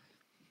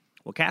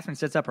 Well, Catherine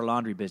sets up her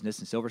laundry business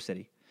in Silver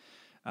City.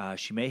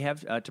 She may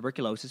have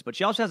tuberculosis, but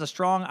she also has a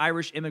strong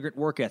Irish immigrant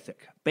work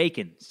ethic.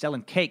 Bacon,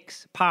 selling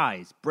cakes,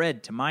 pies,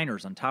 bread to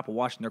miners on top of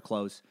washing their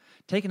clothes.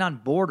 Taking on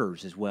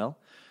boarders as well.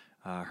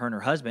 Her and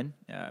her husband,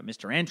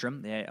 Mr.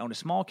 Antrim, they own a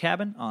small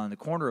cabin on the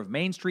corner of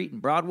Main Street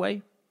and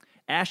Broadway.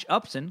 Ash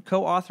Upson,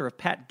 co-author of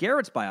Pat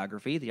Garrett's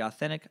biography, The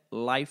Authentic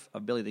Life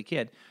of Billy the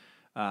Kid.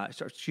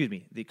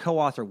 The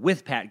co-author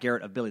with Pat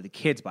Garrett of Billy the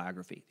Kid's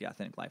biography, The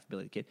Authentic Life of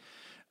Billy the Kid,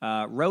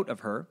 wrote of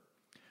her,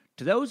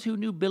 "To those who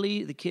knew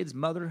Billy the Kid's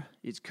mother,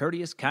 its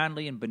courteous,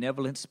 kindly, and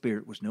benevolent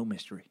spirit was no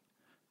mystery.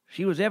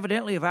 She was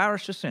evidently of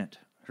Irish descent.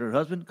 Her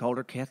husband called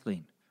her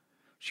Kathleen.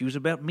 She was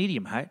about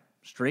medium height,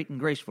 straight and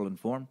graceful in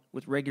form,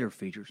 with regular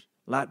features,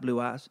 light blue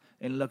eyes,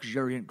 and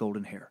luxuriant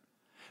golden hair.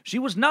 She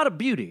was not a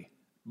beauty,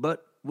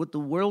 but what the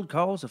world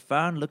calls a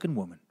fine-looking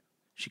woman.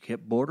 She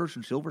kept boarders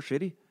in Silver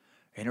City,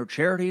 and her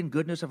charity and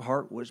goodness of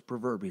heart was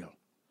proverbial.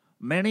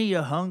 Many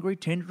a hungry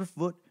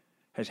tenderfoot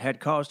has had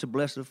cause to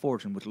bless the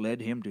fortune which led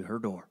him to her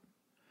door.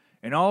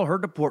 In all her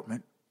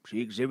deportment,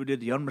 she exhibited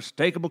the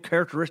unmistakable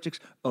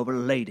characteristics of a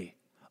lady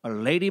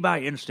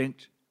by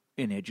instinct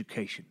in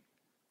education."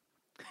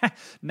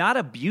 Not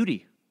a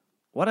beauty.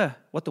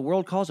 What the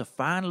world calls a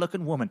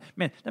fine-looking woman.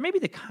 Man, that may be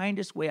the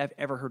kindest way I've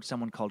ever heard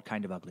someone called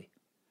kind of ugly.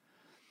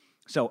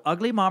 So,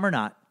 ugly mom or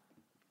not,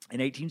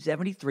 in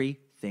 1873,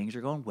 things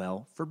are going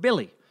well for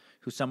Billy,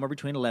 who's somewhere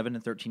between 11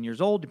 and 13 years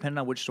old, depending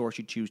on which source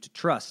you choose to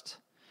trust.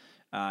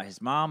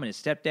 His mom and his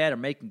stepdad are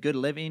making good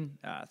living,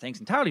 thanks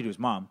entirely to his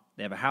mom.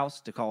 They have a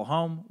house to call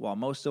home, while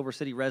most Silver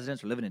City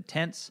residents are living in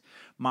tents.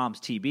 Mom's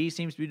TB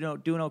seems to be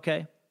doing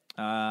okay.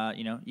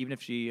 Even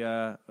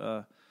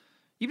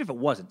if it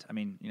wasn't,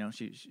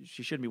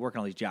 she shouldn't be working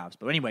all these jobs.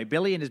 But anyway,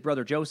 Billy and his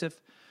brother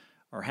Joseph,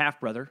 or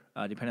half-brother,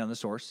 depending on the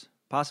source,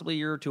 possibly a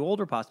year or two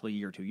older, possibly a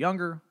year or two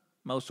younger.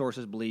 Most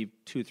sources believe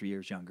 2 or 3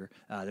 years younger.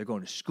 They're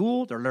going to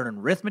school, they're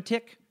learning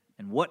arithmetic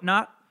and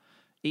whatnot,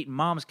 eating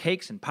mom's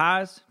cakes and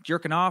pies,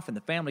 jerking off in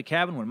the family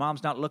cabin when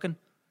mom's not looking,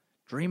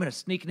 dreaming of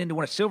sneaking into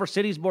one of Silver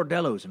City's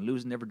bordellos and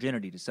losing their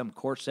virginity to some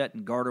corset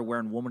and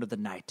garter-wearing woman of the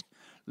night.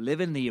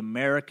 Living the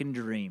American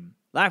dream.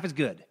 Life is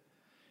good.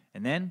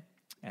 And then,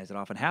 as it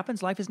often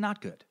happens, life is not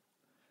good.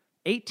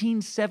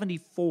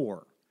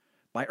 1874.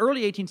 By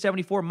early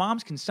 1874,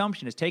 mom's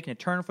consumption has taken a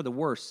turn for the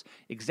worse,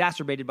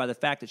 exacerbated by the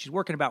fact that she's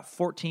working about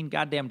 14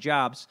 goddamn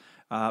jobs,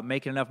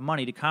 making enough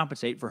money to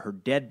compensate for her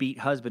deadbeat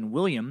husband,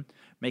 William,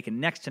 making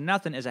next to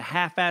nothing as a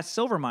half-ass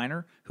silver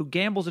miner who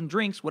gambles and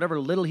drinks whatever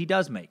little he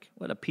does make.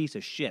 What a piece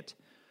of shit.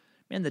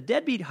 Man, the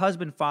deadbeat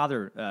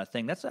husband-father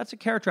thing, that's a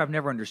character I've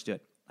never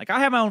understood. Like, I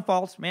have my own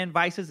faults, man,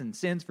 vices and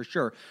sins for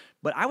sure,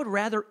 but I would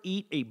rather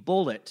eat a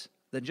bullet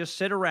than just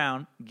sit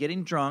around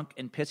getting drunk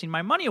and pissing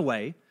my money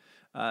away,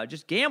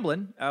 just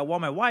gambling, while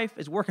my wife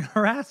is working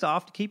her ass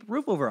off to keep a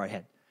roof over our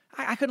head.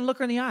 I couldn't look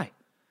her in the eye.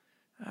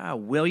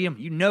 William,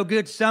 you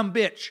no-good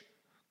sumbitch.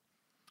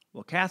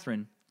 Well,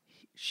 Catherine,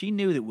 she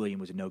knew that William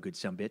was a no-good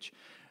sumbitch,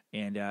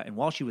 and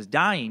while she was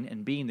dying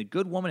and being the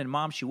good woman and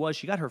mom she was,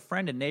 she got her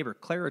friend and neighbor,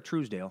 Clara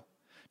Truesdale,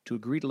 to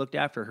agree to look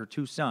after her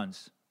 2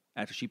 sons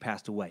after she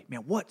passed away.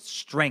 Man, what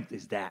strength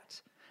is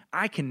that?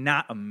 I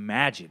cannot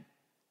imagine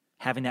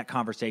having that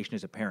conversation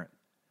as a parent.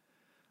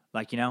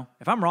 Like,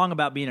 if I'm wrong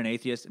about being an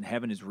atheist and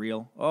heaven is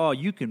real,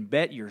 you can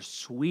bet your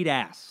sweet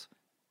ass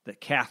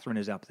that Catherine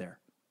is up there.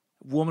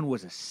 Woman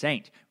was a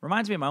saint.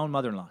 Reminds me of my own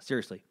mother-in-law,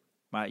 seriously.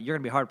 You're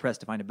going to be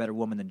hard-pressed to find a better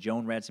woman than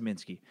Joan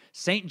Radziminski.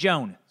 Saint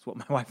Joan is what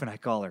my wife and I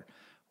call her.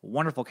 A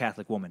wonderful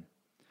Catholic woman.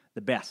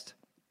 The best.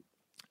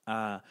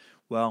 On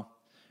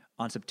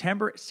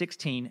September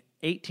 16,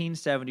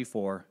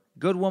 1874,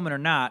 good woman or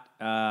not,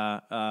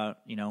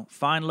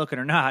 fine-looking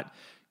or not,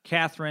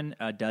 Catherine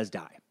does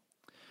die.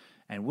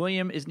 And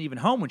William isn't even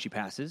home when she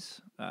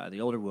passes.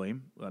 The older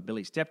William,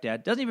 Billy's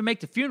stepdad, doesn't even make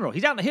the funeral.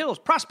 He's out in the hills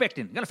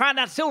prospecting. Going to find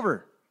that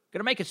silver. Going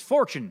to make his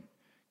fortune.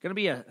 Going to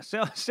be a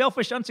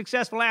selfish,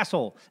 unsuccessful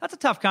asshole. That's a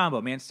tough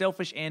combo, man.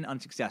 Selfish and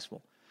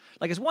unsuccessful.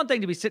 Like, it's one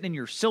thing to be sitting in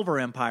your Silver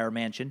Empire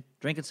mansion,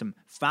 drinking some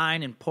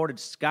fine imported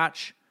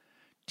scotch,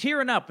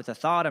 tearing up at the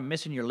thought of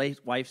missing your late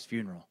wife's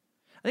funeral.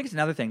 I think it's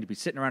another thing to be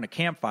sitting around a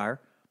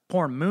campfire,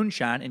 pouring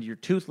moonshine into your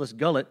toothless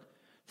gullet,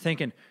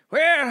 thinking,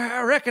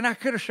 well, I reckon I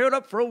could have showed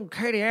up for old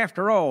Katie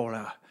after all.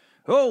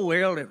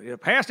 The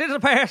past is the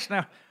past.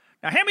 Now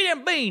hand me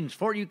them beans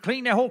before you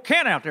clean that whole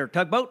can out there,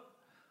 tugboat.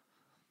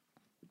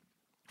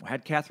 Well,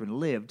 had Catherine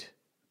lived,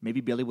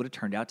 maybe Billy would have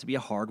turned out to be a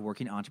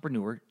hard-working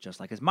entrepreneur just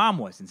like his mom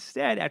was.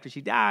 Instead, after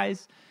she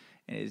dies,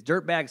 And his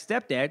dirtbag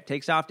stepdad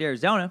takes off to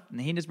Arizona,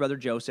 and he and his brother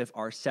Joseph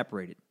are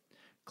separated.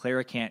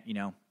 Clara can't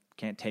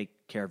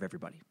take care of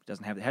everybody.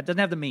 Doesn't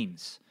have the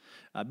means.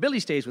 Billy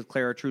stays with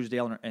Clara,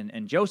 Truesdale,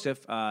 and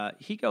Joseph.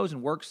 He goes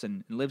and works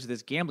and lives at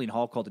this gambling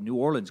hall called the New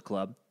Orleans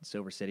Club in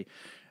Silver City.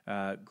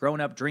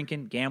 Growing up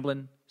drinking,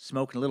 gambling,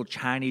 smoking a little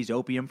Chinese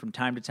opium from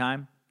time to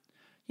time.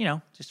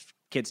 Just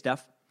kid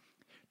stuff.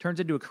 Turns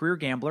into a career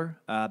gambler,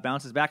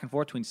 bounces back and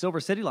forth between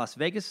Silver City, Las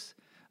Vegas,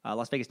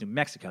 New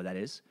Mexico, that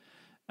is,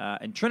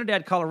 and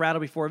Trinidad, Colorado,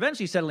 before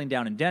eventually settling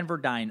down in Denver,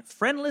 dying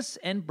friendless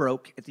and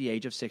broke at the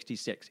age of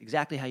 66.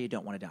 Exactly how you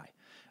don't want to die.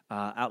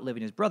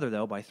 Outliving his brother,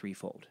 though, by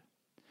threefold.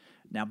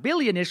 Now,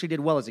 Billy initially did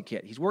well as a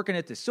kid. He's working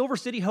at the Silver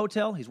City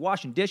Hotel. He's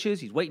washing dishes.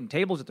 He's waiting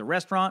tables at the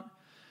restaurant.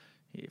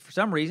 For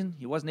some reason,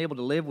 he wasn't able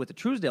to live with the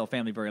Truesdale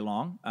family very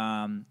long.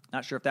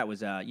 Not sure if that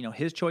was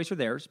his choice or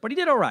theirs, but he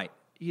did all right.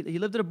 He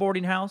lived at a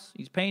boarding house.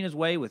 He's paying his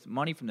way with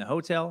money from the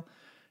hotel.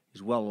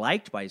 He's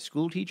well-liked by his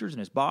school teachers and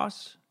his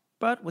boss.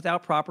 But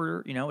without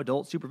proper,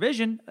 adult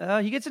supervision,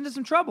 he gets into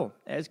some trouble,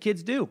 as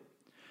kids do.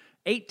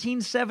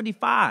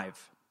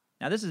 1875.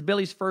 Now, this is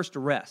Billy's first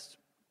arrest.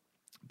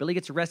 Billy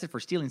gets arrested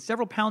for stealing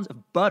several pounds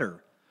of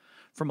butter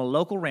from a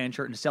local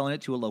rancher and selling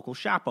it to a local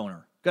shop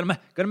owner. Gonna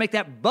make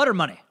that butter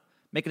money.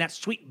 Making that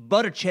sweet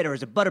butter cheddar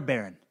as a butter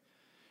baron.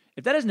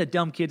 If that isn't a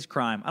dumb kid's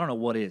crime, I don't know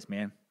what is,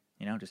 man.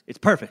 It's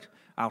perfect.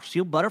 I'll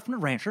steal butter from the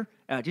rancher,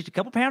 just a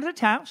couple pounds at a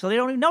time, so they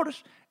don't even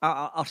notice.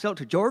 I'll sell it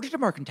to George at the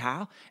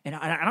mercantile, and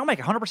I'll make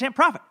 100%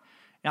 profit.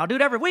 And I'll do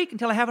it every week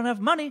until I have enough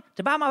money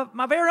to buy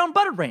my very own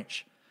butter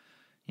ranch.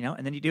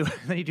 And then you do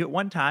it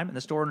one time, and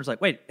the store owner's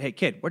like, "Wait, hey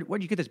kid,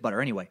 where'd you get this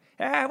butter anyway?"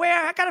 "Well,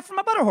 I got it from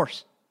my butter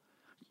horse."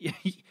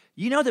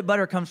 You know that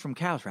butter comes from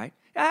cows, right?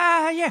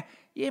 Yeah.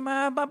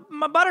 My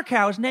butter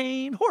cow is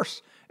named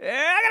Horse. I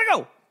gotta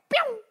go.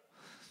 Pew!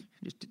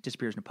 Just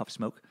disappears in a puff of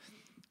smoke.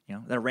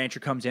 Then a rancher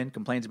comes in,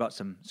 complains about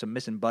some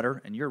missing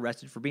butter, and you're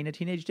arrested for being a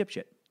teenage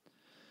dipshit.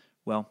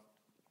 Well,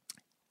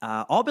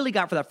 all Billy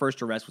got for that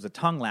first arrest was a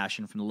tongue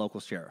lashing from the local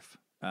sheriff.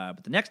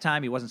 But the next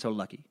time, he wasn't so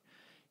lucky.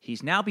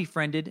 He's now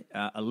befriended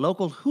a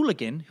local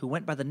hooligan who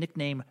went by the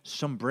nickname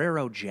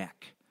Sombrero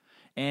Jack.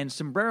 And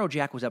Sombrero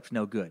Jack was up to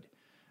no good.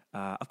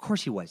 Of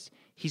course he was.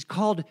 He's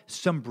called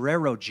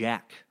Sombrero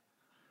Jack.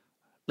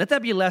 Let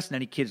that be a lesson,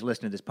 any kids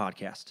listening to this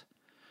podcast.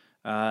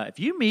 If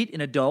you meet an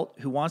adult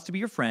who wants to be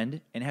your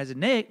friend and has a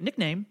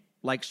nickname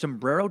like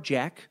Sombrero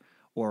Jack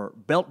or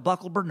Belt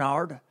Buckle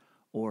Bernard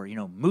or,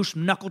 Moose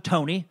Knuckle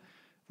Tony,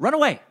 run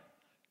away.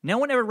 No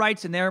one ever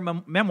writes in their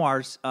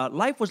memoirs,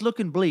 life was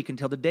looking bleak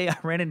until the day I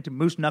ran into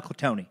Moose Knuckle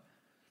Tony.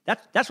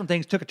 That's when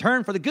things took a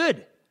turn for the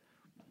good.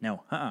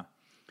 No,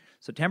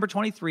 September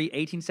 23,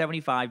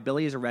 1875,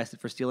 Billy is arrested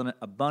for stealing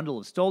a bundle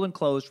of stolen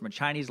clothes from a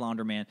Chinese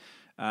laundromat.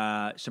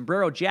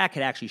 Sombrero Jack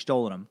had actually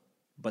stolen them,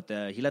 but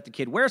he let the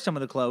kid wear some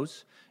of the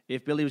clothes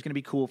if Billy was going to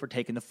be cool for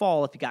taking the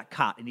fall if he got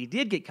caught. And he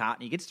did get caught,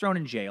 and he gets thrown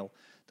in jail.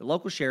 The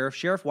local sheriff,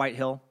 Sheriff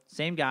Whitehill,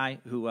 same guy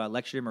who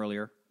lectured him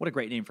earlier. What a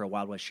great name for a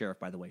Wild West sheriff,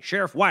 by the way.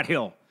 Sheriff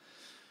Whitehill.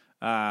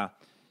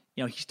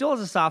 He still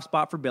has a soft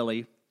spot for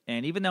Billy.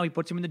 And even though he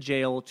puts him in the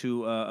jail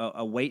to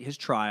await his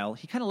trial,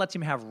 he kind of lets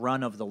him have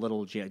run of the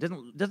little jail. He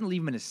doesn't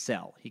leave him in his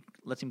cell. He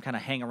lets him kind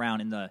of hang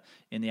around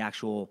in the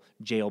actual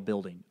jail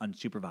building,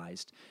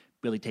 unsupervised.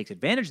 Billy takes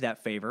advantage of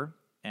that favor,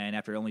 and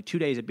after only 2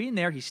 days of being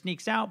there, he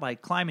sneaks out by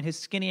climbing his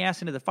skinny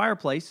ass into the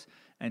fireplace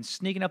and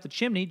sneaking up the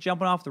chimney,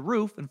 jumping off the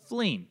roof, and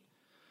fleeing.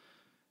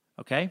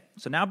 Okay,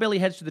 so now Billy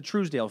heads to the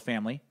Truesdale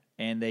family,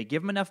 and they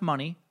give him enough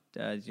money.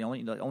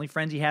 The only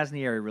friends he has in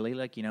the area, really,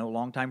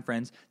 longtime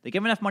friends. They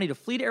give him enough money to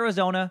flee to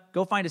Arizona,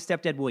 go find his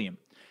stepdad, William.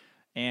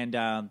 And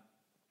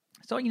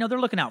so they're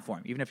looking out for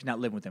him, even if he's not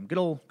living with them. Good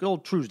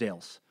old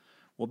Truesdales.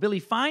 Well, Billy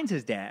finds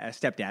his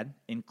stepdad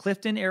in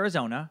Clifton,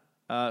 Arizona,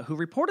 who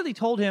reportedly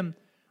told him,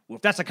 "Well,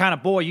 if that's the kind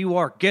of boy you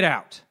are, get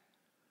out."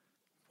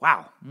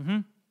 Wow.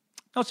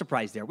 No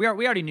surprise there. We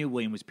already knew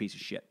William was a piece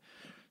of shit.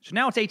 So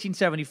now it's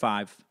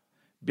 1875.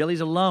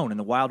 Billy's alone in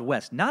the Wild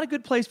West. Not a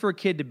good place for a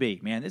kid to be,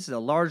 man. This is a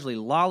largely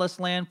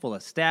lawless land full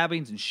of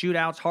stabbings and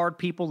shootouts, hard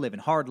people living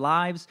hard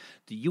lives.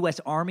 The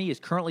U.S. Army is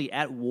currently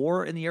at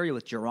war in the area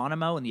with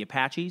Geronimo and the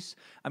Apaches.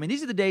 I mean,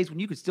 these are the days when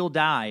you could still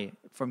die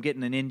from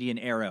getting an Indian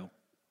arrow.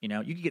 You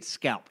could get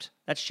scalped.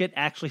 That shit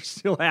actually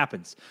still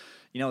happens.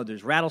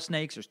 There's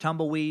rattlesnakes, there's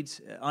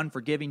tumbleweeds,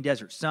 unforgiving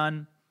desert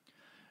sun.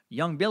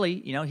 Young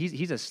Billy,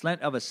 he's a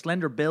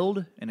slender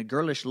build and a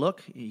girlish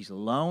look. He's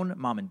alone.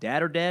 Mom and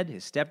dad are dead.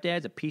 His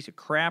stepdad's a piece of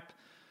crap.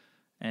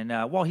 And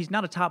while he's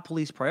not a top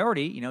police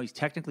priority, he's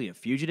technically a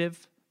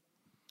fugitive.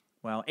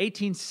 Well,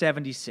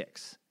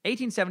 1876.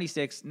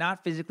 1876,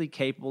 not physically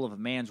capable of a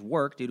man's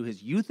work due to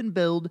his youth and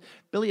build,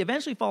 Billy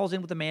eventually falls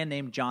in with a man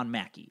named John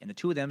Mackey, and the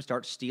two of them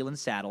start stealing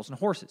saddles and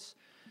horses,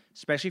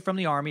 especially from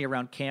the Army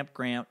around Camp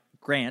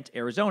Grant,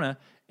 Arizona,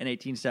 in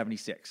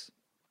 1876.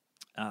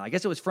 I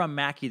guess it was from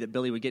Mackey that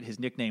Billy would get his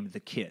nickname,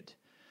 The Kid.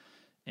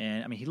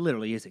 And, I mean, he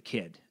literally is a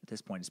kid at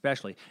this point,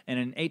 especially. And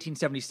in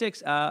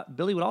 1876,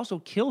 Billy would also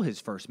kill his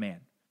first man,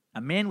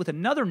 a man with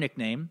another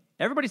nickname.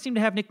 Everybody seemed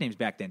to have nicknames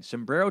back then.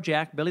 Sombrero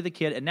Jack, Billy the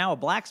Kid, and now a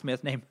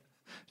blacksmith named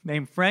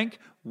named Frank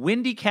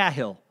Windy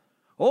Cahill.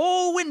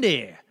 Oh,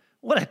 Windy.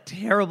 What a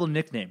terrible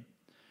nickname.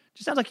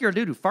 Just sounds like you're a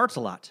dude who farts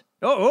a lot.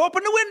 Oh,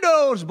 open the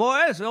windows,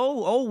 boys.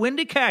 Oh,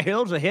 Windy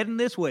Cahill's heading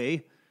this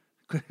way.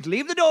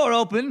 Leave the door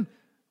open.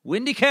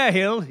 Windy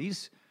Cahill,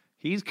 he's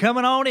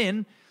coming on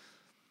in.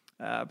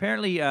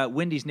 Apparently,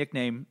 Windy's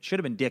nickname should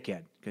have been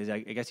Dickhead, because I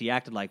guess he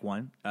acted like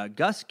one.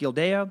 Gus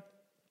Gildea,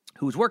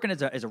 who was working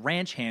as a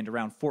ranch hand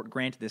around Fort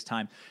Grant at this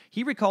time,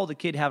 he recalled the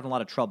kid having a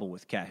lot of trouble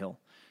with Cahill.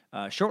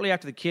 Shortly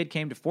after the kid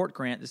came to Fort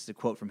Grant, this is a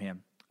quote from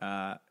him,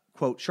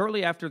 quote,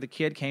 shortly after the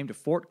kid came to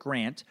Fort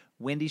Grant,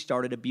 Windy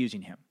started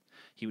abusing him.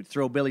 He would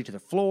throw Billy to the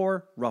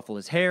floor, ruffle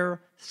his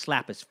hair,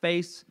 slap his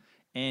face,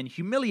 and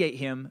humiliate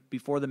him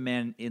before the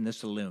men in the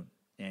saloon,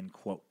 end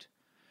quote.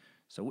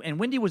 So, and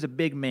Windy was a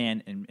big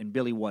man, and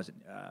Billy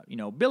wasn't.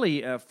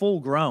 Billy, full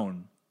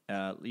grown,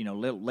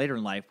 later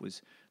in life,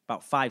 was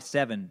about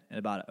 5'7" and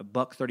about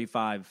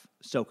 $135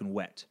 soaking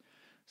wet.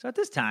 So at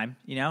this time,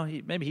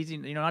 maybe he's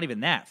not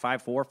even that,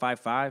 5'4",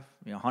 5'5",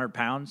 100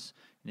 pounds,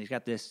 and he's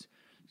got this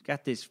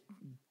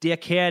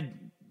dickhead,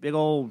 big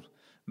old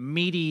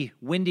meaty,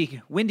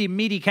 windy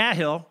meaty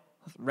Cahill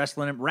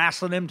wrestling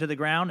him to the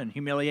ground and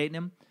humiliating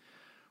him.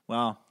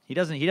 Well, he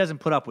doesn't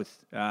put up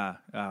with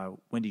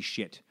Windy's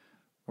shit.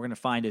 We're going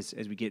to find as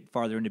we get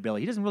farther into Billy,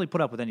 he doesn't really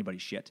put up with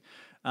anybody's shit.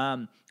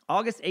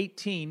 August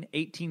 18,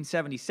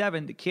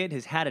 1877, the kid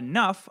has had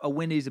enough of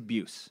Windy's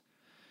abuse.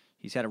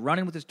 He's had a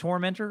run-in with his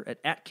tormentor at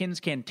Atkins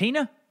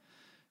Cantina.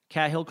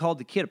 Cahill called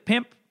the kid a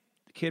pimp.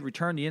 The kid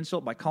returned the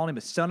insult by calling him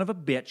a son of a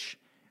bitch.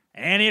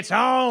 And it's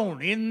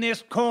on in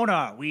this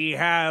corner. We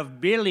have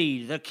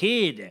Billy the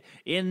Kid.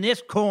 In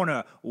this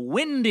corner,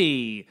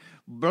 Windy,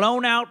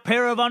 blown-out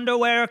pair of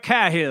underwear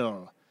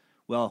Cahill.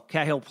 Well,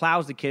 Cahill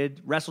plows the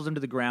kid, wrestles him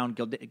to the ground.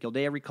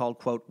 Gildea recalled,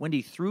 quote,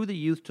 Windy threw the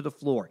youth to the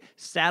floor,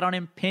 sat on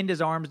him, pinned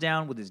his arms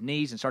down with his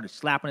knees, and started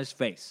slapping his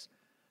face.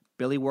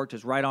 Billy worked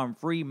his right arm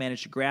free,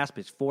 managed to grasp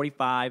his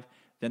 .45.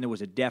 Then there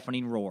was a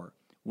deafening roar.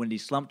 Windy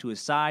slumped to his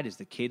side as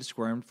the kid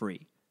squirmed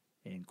free,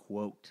 end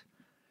quote.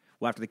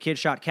 Well, after the kid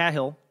shot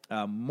Cahill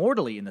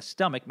mortally in the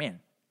stomach,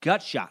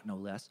 gut shot no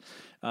less,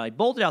 he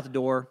bolted out the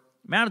door,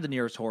 mounted the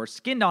nearest horse,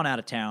 skinned on out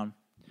of town.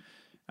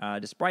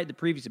 Despite the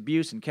previous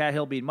abuse and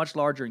Cahill being much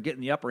larger and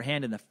getting the upper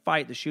hand in the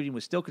fight, the shooting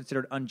was still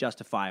considered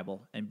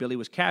unjustifiable, and Billy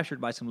was captured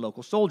by some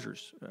local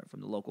soldiers from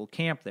the local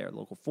camp there, the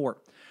local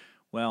fort.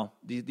 Well,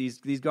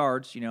 these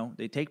guards,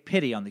 they take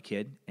pity on the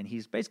kid, and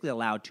he's basically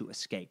allowed to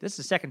escape. This is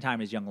the second time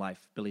in his young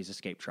life Billy's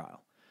escaped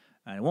trial,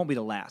 and it won't be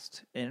the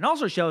last. And it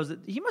also shows that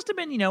he must have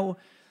been,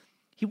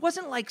 he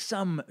wasn't like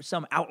some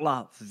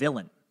outlaw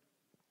villain.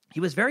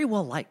 He was very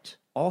well liked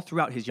all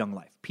throughout his young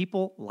life.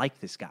 People liked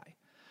this guy.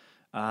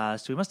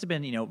 So he must have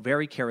been,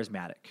 very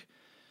charismatic.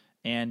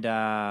 And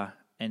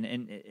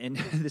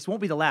this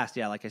won't be the last.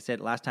 Yeah, like I said,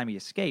 last time he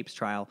escapes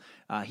trial,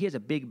 he has a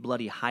big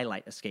bloody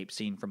highlight escape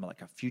scene from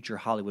like a future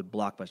Hollywood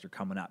blockbuster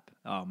coming up.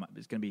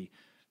 It's going to be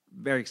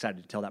very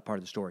excited to tell that part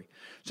of the story.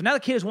 So now the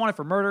kid is wanted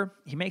for murder.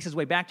 He makes his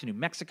way back to New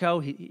Mexico.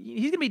 He's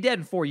going to be dead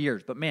in 4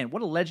 years, but man,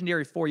 what a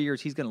legendary 4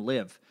 years he's going to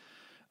live.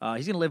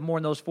 He's going to live more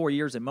in those 4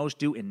 years than most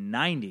do in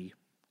 90.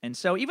 And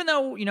so even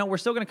though, we're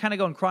still going to kind of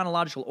go in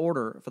chronological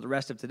order for the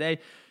rest of today,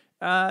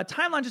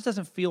 timeline just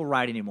doesn't feel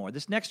right anymore.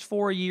 This next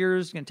 4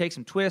 years is going to take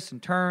some twists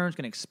and turns,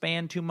 going to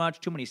expand too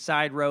much, too many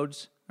side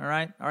roads. All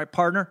right,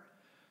 partner.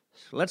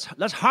 So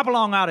let's hop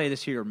along out of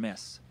this here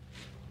mess.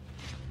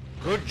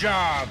 Good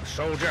job,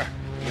 soldier.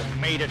 You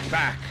made it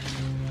back.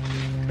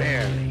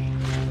 Barely.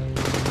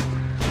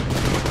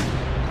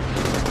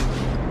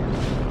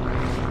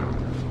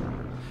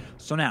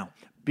 So now,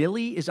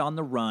 Billy is on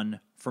the run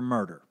for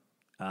murder.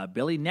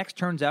 Billy next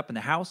turns up in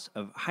the house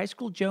of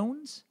Haskell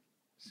Jones.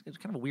 It's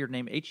kind of a weird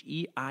name,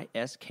 Heiskell,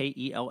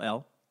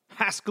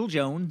 Haskell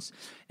Jones,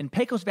 in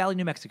Pecos Valley,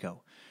 New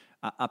Mexico.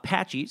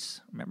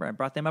 Apaches, remember I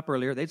brought them up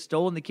earlier, they'd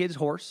stolen the kid's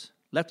horse,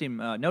 left him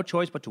no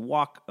choice but to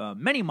walk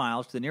many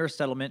miles to the nearest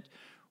settlement,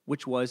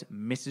 which was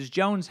Mrs.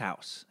 Jones'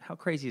 house. How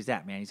crazy is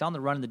that, man? He's on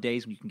the run in the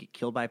days when you can get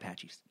killed by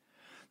Apaches.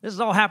 This is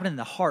all happening in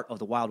the heart of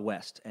the Wild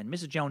West, and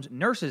Mrs. Jones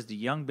nurses the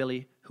young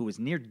Billy, who was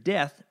near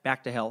death,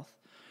 back to health.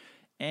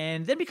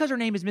 And then because her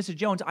name is Mrs.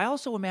 Jones, I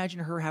also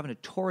imagine her having a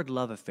torrid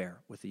love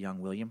affair with the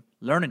young William,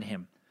 learning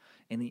him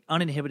in the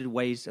uninhibited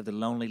ways of the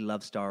lonely,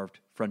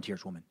 love-starved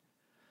frontierswoman.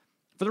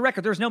 For the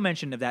record, there's no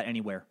mention of that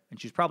anywhere, and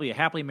she's probably a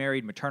happily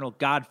married, maternal,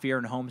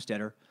 God-fearing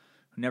homesteader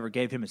who never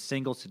gave him a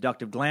single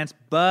seductive glance,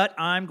 but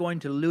I'm going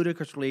to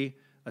ludicrously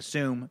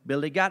assume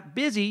Billy got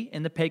busy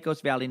in the Pecos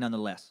Valley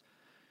nonetheless,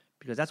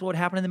 because that's what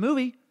happened in the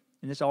movie,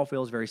 and this all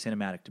feels very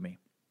cinematic to me.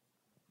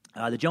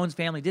 The Jones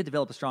family did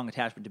develop a strong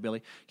attachment to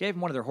Billy, gave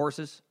him one of their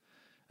horses.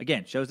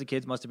 Again, shows the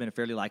kids must have been a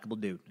fairly likable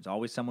dude. There's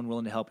always someone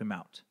willing to help him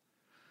out.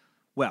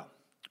 Well,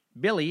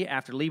 Billy,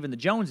 after leaving the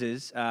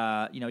Joneses, he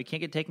can't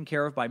get taken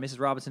care of by Mrs.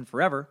 Robinson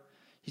forever.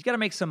 He's got to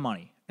make some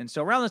money. And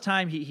so around this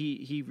time,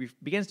 he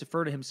begins to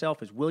refer to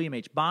himself as William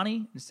H.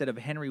 Bonney instead of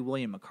Henry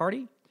William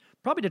McCarty,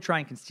 probably to try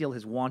and conceal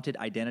his wanted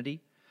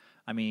identity.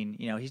 I mean,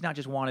 he's not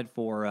just wanted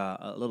for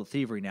a little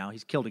thievery now.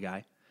 He's killed a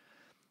guy.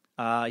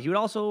 He would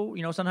also,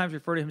 sometimes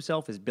refer to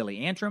himself as Billy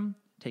Antrim,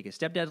 take his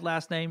stepdad's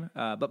last name.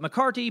 But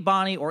McCarty,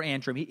 Bonney, or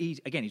Antrim,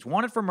 he's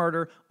wanted for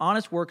murder.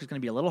 Honest work is going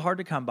to be a little hard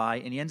to come by,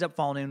 and he ends up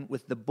falling in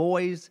with the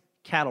Boys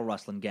cattle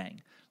rustling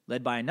gang,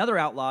 led by another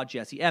outlaw,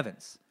 Jesse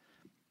Evans.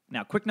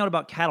 Now, quick note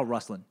about cattle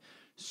rustling.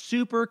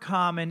 Super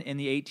common in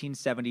the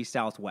 1870s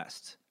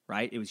Southwest,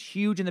 right? It was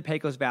huge in the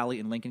Pecos Valley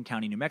in Lincoln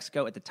County, New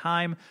Mexico. At the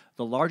time,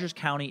 the largest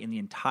county in the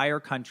entire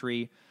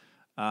country.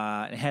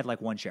 It had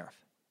like one sheriff.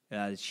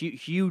 It's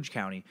huge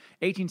county.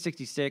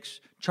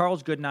 1866,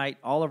 Charles Goodnight,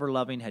 Oliver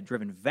Loving had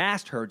driven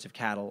vast herds of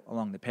cattle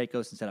along the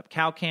Pecos and set up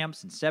cow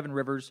camps in Seven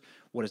Rivers,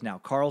 what is now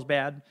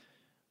Carlsbad.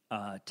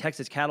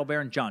 Texas cattle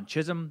baron John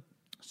Chisholm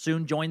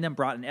soon joined them,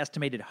 brought an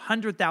estimated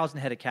 100,000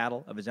 head of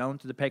cattle of his own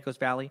to the Pecos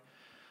Valley,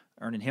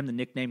 earning him the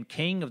nickname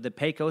King of the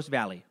Pecos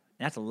Valley.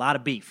 That's a lot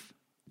of beef.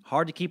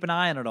 Hard to keep an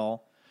eye on it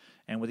all.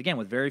 And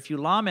with very few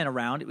lawmen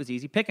around, it was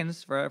easy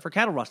pickings for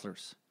cattle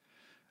rustlers.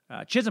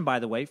 Chisholm, by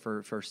the way,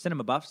 for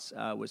cinema buffs,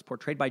 was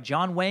portrayed by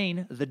John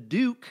Wayne, the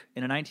Duke,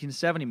 in a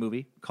 1970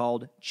 movie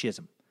called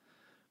Chisholm.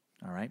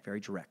 All right, very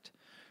direct.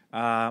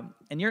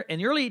 In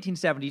the early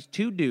 1870s,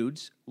 two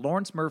dudes,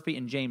 Lawrence Murphy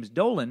and James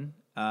Dolan,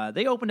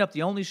 they opened up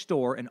the only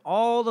store in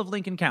all of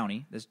Lincoln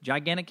County, this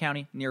gigantic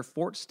county near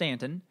Fort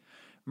Stanton.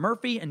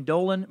 Murphy and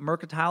Dolan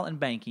Mercantile and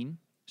Banking,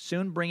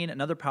 soon bringing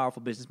another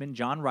powerful businessman,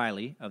 John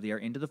Riley, of the air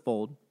into the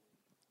fold.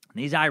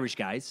 And these Irish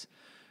guys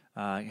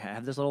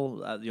have this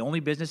little, the only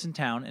business in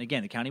town. And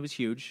again, the county was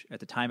huge. At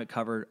the time, it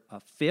covered a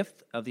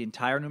fifth of the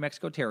entire New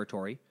Mexico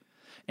territory.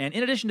 And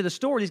in addition to the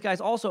store, these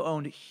guys also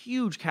owned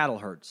huge cattle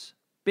herds,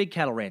 big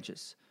cattle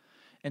ranches.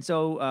 And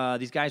so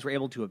these guys were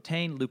able to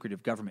obtain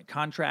lucrative government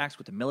contracts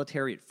with the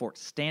military at Fort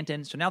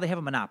Stanton. So now they have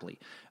a monopoly.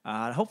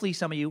 Hopefully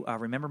some of you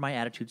remember my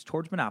attitudes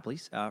towards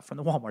monopolies from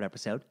the Walmart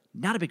episode.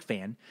 Not a big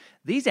fan.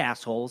 These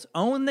assholes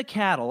own the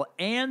cattle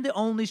and the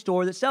only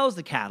store that sells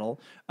the cattle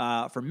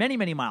for many,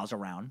 many miles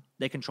around.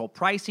 They control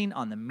pricing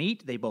on the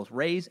meat they both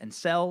raise and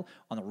sell,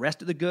 on the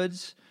rest of the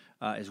goods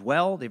as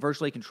well. They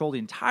virtually control the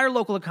entire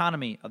local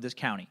economy of this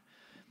county.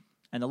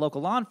 And the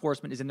local law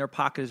enforcement is in their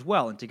pocket as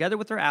well. And together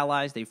with their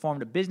allies, they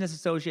formed a business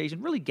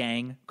association, really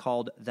gang,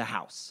 called The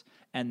House.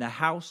 And The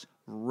House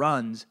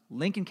runs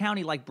Lincoln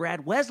County like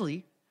Brad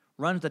Wesley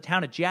runs the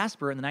town of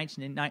Jasper in the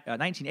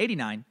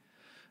 1989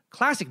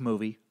 classic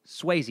movie,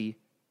 Swayze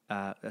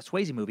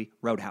movie,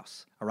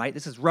 Roadhouse. All right?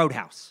 This is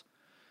Roadhouse.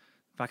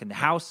 Fucking The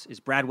House is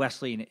Brad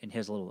Wesley and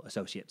his little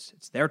associates.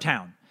 It's their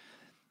town.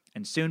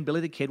 And soon,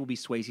 Billy the Kid will be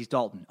Swayze's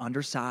Dalton,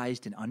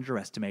 undersized and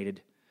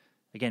underestimated.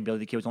 Again, Billy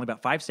the Kid was only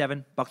about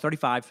 5'7",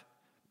 $135,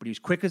 but he was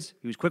quick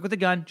with a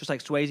gun, just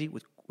like Swayze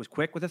was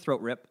quick with a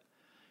throat rip.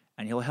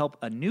 And he'll help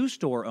a new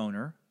store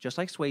owner, just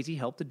like Swayze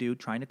helped the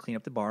dude trying to clean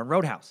up the bar in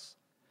Roadhouse.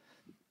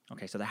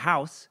 Okay, so The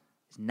House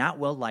is not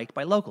well liked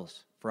by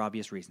locals for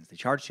obvious reasons. They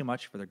charge too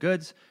much for their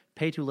goods,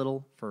 pay too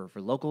little for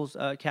locals'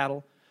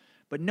 cattle,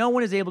 but no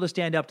one is able to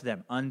stand up to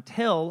them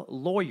until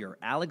lawyer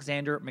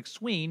Alexander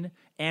McSween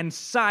and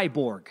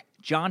cyborg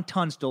John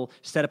Tunstall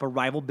set up a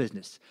rival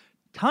business.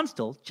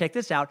 Tunstall, check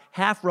this out,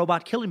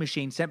 half-robot killing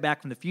machine sent back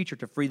from the future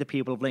to free the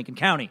people of Lincoln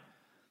County.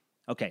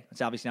 Okay,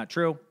 that's obviously not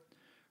true.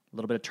 A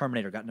little bit of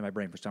Terminator got into my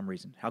brain for some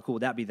reason. How cool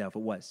would that be, though, if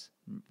it was?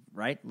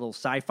 Right? A little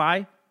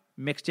sci-fi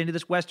mixed into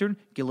this Western.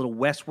 Get a little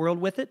Westworld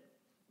with it?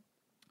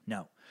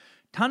 No.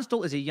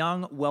 Tunstall is a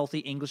young, wealthy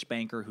English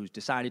banker who's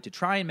decided to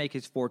try and make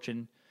his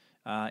fortune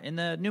in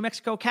the New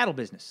Mexico cattle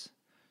business.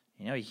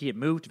 You know, he had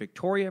moved to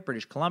Victoria,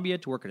 British Columbia,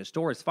 to work at a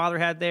store his father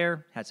had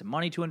there, had some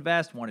money to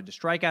invest, wanted to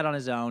strike out on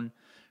his own,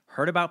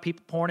 heard about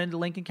people pouring into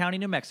Lincoln County,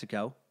 New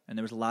Mexico, and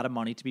there was a lot of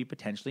money to be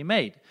potentially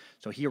made.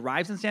 So he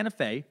arrives in Santa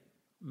Fe,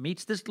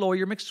 meets this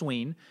lawyer,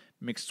 McSween.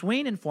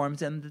 McSween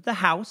informs him that The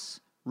House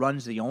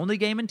runs the only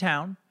game in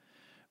town,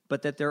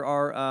 but that there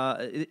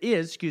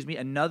is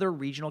another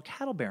regional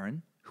cattle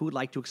baron who would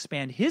like to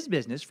expand his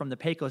business from the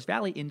Pecos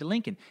Valley into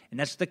Lincoln. And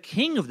that's the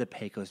king of the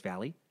Pecos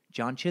Valley,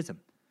 John Chisholm,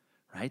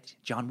 right?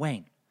 John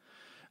Wayne.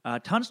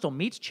 Tunstall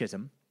meets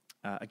Chisholm,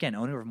 again,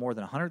 owner of more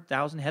than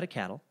 100,000 head of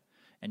cattle,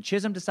 and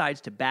Chisholm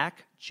decides to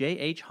back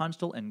J.H.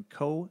 Hunstall &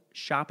 Co.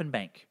 Shop and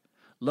Bank,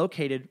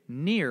 located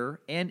near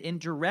and in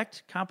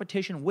direct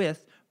competition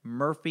with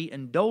Murphy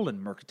and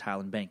Dolan Mercantile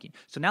and Banking.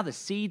 So now the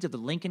seeds of the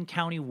Lincoln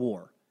County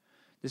War.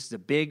 This is a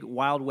big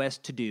Wild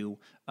West to-do,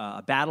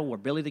 a battle where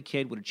Billy the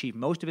Kid would achieve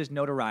most of his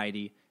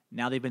notoriety.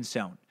 Now they've been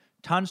sown.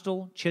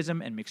 Tunstall,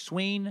 Chisholm, and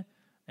McSween,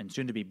 and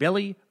soon to be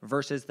Billy,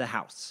 versus The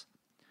House.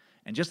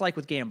 And just like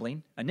with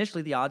gambling,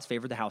 initially the odds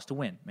favored The House to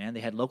win. Man,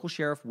 they had local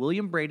sheriff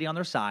William Brady on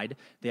their side.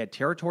 They had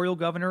territorial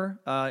governor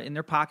in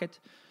their pocket,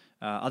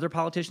 other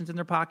politicians in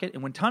their pocket.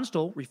 And when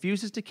Tunstall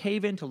refuses to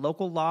cave in to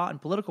local law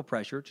and political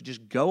pressure to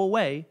just go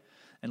away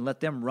and let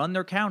them run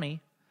their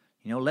county,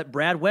 let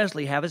Brad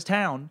Wesley have his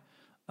town,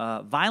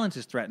 violence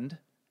is threatened,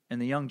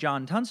 and the young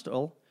John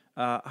Tunstall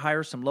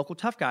hires some local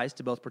tough guys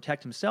to both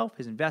protect himself,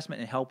 his investment,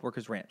 and help work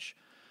his ranch.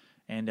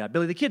 And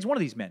Billy the Kid's one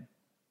of these men.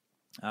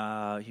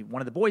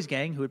 One of the boys'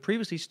 gang who had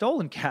previously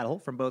stolen cattle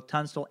from both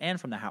Tunstall and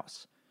from The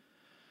House.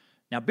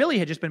 Now, Billy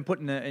had just been put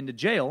into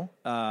jail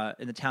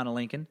in the town of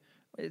Lincoln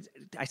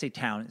I say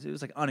town. It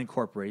was like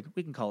unincorporated.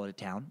 We can call it a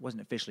town. It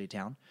wasn't officially a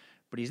town.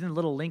 But he's in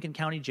little Lincoln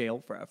County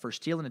jail for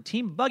stealing a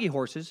team of buggy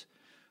horses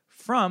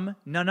from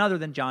none other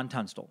than John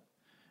Tunstall.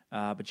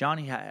 But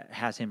Johnny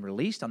has him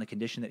released on the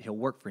condition that he'll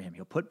work for him.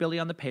 He'll put Billy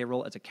on the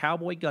payroll as a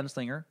cowboy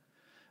gunslinger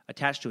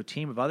attached to a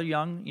team of other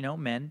young,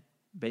 men,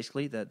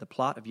 basically the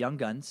plot of Young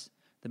Guns,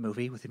 the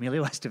movie with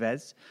Emilio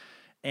Estevez.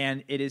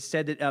 And it is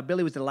said that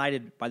Billy was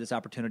delighted by this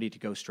opportunity to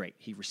go straight.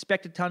 He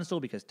respected Tunstall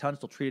because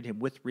Tunstall treated him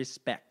with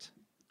respect.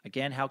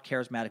 Again, how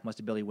charismatic must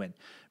have Billy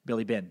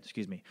been?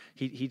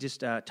 He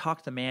just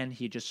talked the man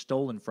he had just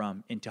stolen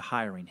from into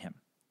hiring him.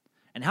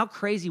 And how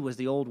crazy was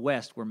the Old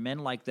West where men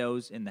like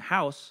those in the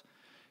House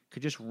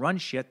could just run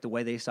shit the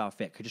way they saw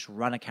fit, could just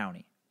run a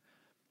county.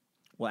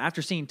 Well,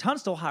 after seeing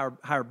Tunstall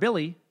hire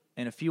Billy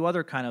and a few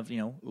other kind of,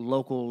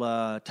 local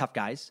tough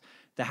guys,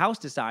 the House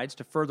decides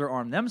to further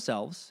arm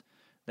themselves.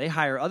 They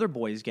hire other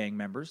boys' gang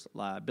members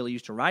Billy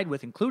used to ride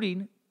with,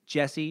 including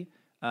Jesse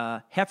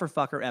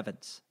Heiferfucker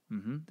Evans,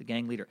 the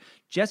gang leader.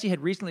 Jesse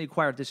had recently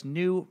acquired this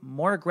new,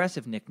 more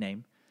aggressive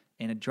nickname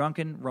in a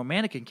drunken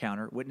romantic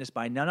encounter witnessed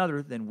by none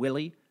other than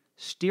Willie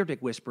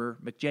Steerdick Whisperer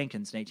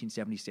McJenkins in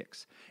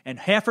 1876. And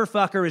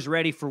Heiferfucker is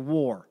ready for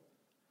war.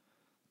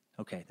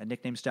 Okay, that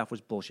nickname stuff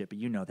was bullshit, but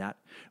you know that.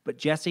 But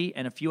Jesse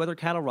and a few other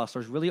cattle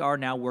rustlers really are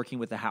now working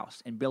with the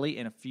House, and Billy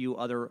and a few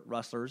other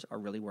rustlers are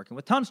really working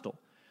with Tunstall.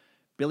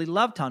 Billy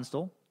loved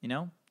Tunstall,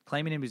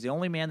 claiming he was the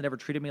only man that ever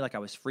treated me like I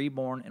was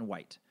freeborn and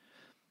white.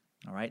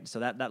 All right,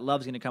 so that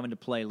love's going to come into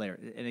play later.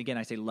 And again,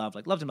 I say love,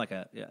 loved him like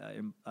a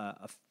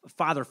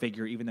father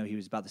figure, even though he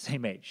was about the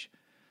same age.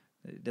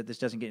 This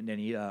doesn't get into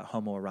any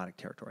homoerotic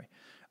territory.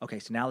 Okay,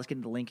 so now let's get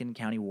into the Lincoln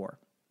County War.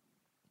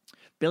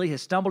 Billy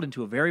has stumbled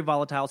into a very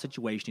volatile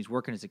situation. He's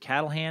working as a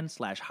cattle hand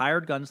 /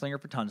 hired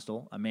gunslinger for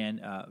Tunstall, a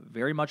man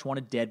very much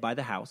wanted dead by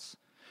the House.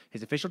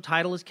 His official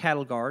title is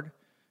cattle guard,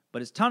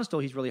 but as Tunstall,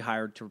 he's really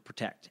hired to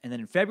protect. And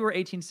then in February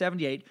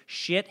 1878,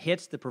 shit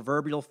hits the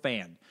proverbial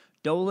fan.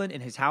 Dolan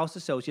and his House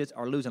associates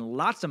are losing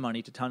lots of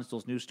money to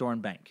Tunstall's new store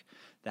and bank.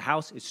 The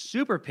House is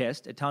super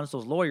pissed at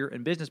Tunstall's lawyer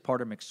and business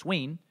partner,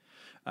 McSween.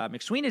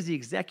 McSween is the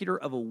executor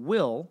of a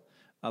will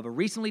of a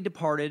recently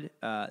departed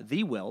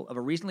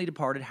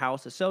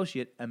House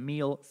associate,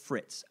 Emil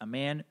Fritz, a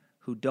man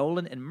who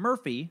Dolan and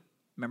Murphy,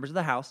 members of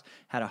the House,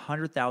 had a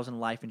 $100,000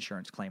 life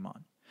insurance claim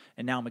on.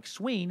 And now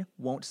McSween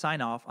won't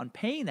sign off on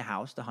paying the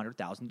House the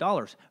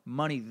 $100,000,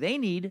 money they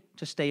need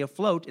to stay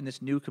afloat in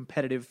this new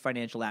competitive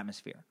financial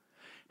atmosphere.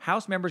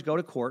 House members go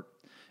to court,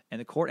 and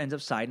the court ends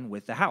up siding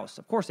with the House.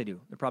 Of course they do.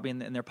 They're probably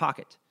in their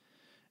pocket.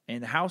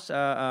 And the House the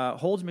court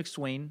holds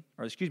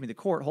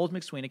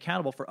McSween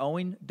accountable for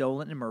owing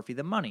Dolan and Murphy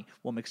the money.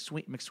 Well,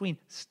 McSween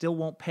still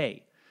won't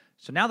pay.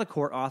 So now the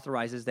court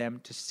authorizes them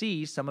to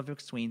seize some of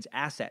McSween's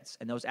assets.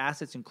 And those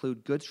assets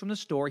include goods from the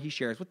store he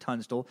shares with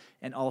Tunstall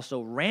and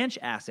also ranch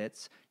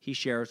assets he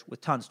shares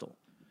with Tunstall.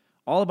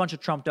 All a bunch of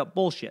trumped up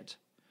bullshit.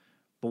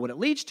 But what it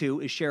leads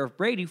to is Sheriff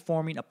Brady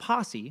forming a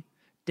posse,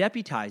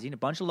 deputizing a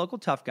bunch of local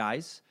tough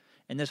guys,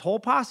 and this whole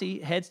posse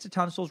heads to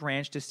Tunstall's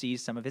ranch to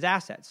seize some of his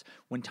assets.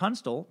 When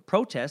Tunstall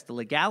protests the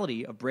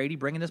legality of Brady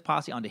bringing this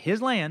posse onto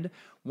his land,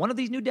 one of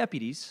these new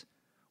deputies,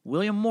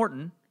 William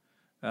Morton,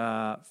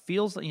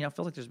 feels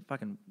like there's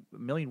fucking a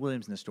million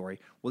Williams in this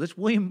story. Well, this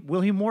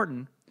William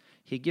Morton,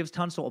 he gives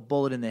Tunstall a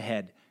bullet in the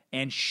head,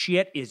 and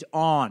shit is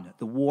on.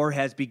 The war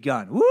has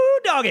begun. Woo,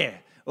 doggy!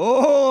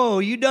 Oh,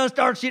 you done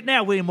start shit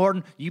now, William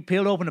Morton. You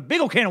peeled open a big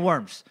old can of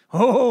worms.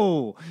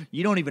 Oh,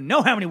 you don't even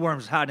know how many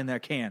worms hide in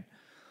that can.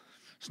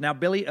 So now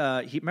Billy,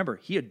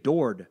 he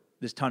adored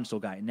this Tunstall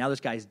guy, and now this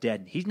guy's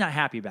dead. He's not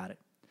happy about it.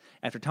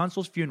 After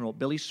Tunstall's funeral,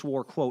 Billy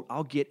swore, quote,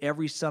 "I'll get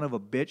every son of a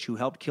bitch who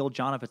helped kill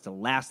John if it's the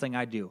last thing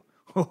I do."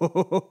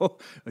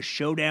 A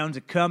showdown's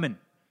a-coming.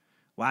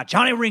 Why,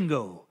 Johnny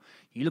Ringo,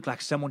 you look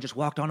like someone just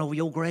walked on over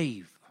your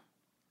grave.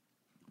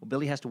 Well,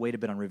 Billy has to wait a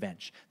bit on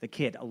revenge. The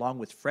kid, along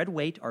with Fred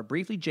Waite, are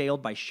briefly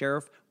jailed by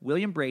Sheriff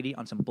William Brady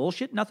on some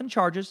bullshit nothing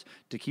charges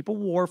to keep a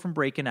war from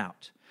breaking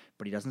out.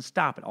 But he doesn't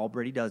stop it. All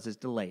Brady does is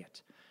delay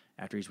it.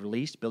 After he's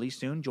released, Billy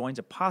soon joins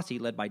a posse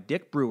led by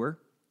Dick Brewer.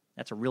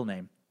 That's a real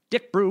name.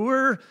 Dick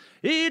Brewer.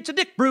 It's a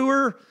Dick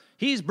Brewer.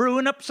 He's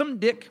brewing up some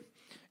dick.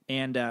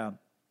 And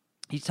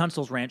he's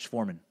Tunstall's ranch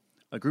foreman.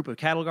 A group of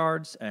cattle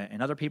guards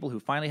and other people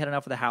who finally had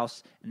enough of the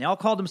House, and they all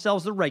called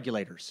themselves the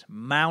Regulators.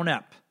 Mount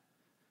up.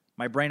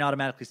 My brain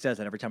automatically says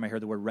that every time I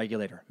hear the word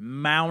regulator.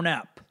 Mount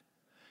up.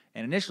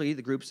 And initially,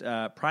 the group's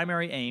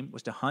primary aim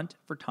was to hunt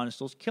for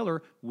Tunstall's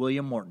killer,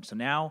 William Morton. So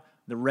now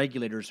the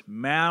Regulators,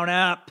 mount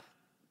up,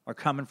 are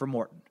coming for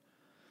Morton.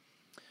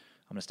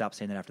 I'm going to stop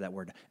saying that after that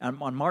word.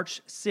 On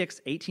March 6,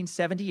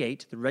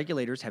 1878, the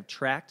Regulators have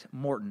tracked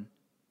Morton.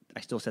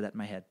 I still said that in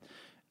my head,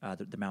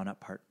 the mount up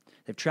part.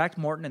 They've tracked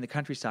Morton in the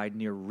countryside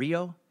near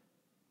Rio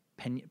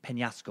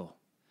Penasco.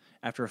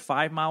 After a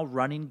 5-mile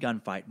running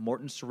gunfight,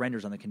 Morton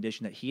surrenders on the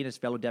condition that he and his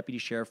fellow deputy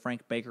sheriff,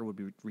 Frank Baker, would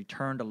be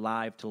returned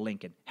alive to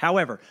Lincoln.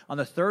 However, on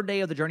the third day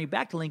of the journey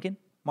back to Lincoln,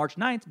 March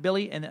 9th,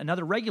 Billy and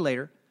another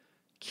Regulator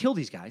kill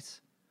these guys,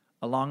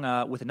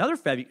 along with another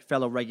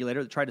fellow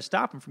Regulator that tried to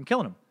stop him from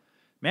killing him.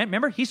 Man,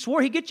 remember, he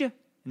swore he'd get you.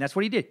 And that's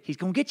what he did. He's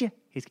going to get you.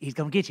 He's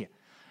going to get you.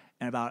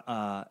 And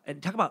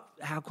talk about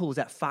how cool is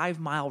that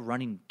 5-mile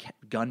running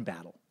gun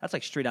battle. That's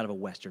like straight out of a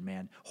Western,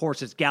 man.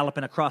 Horses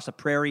galloping across the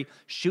prairie,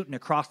 shooting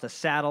across the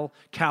saddle,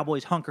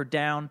 cowboys hunkered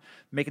down,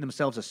 making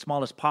themselves as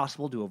small as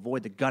possible to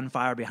avoid the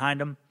gunfire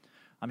behind them.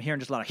 I'm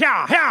hearing just a lot of,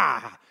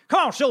 yeah,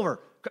 come on,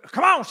 Silver,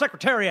 come on,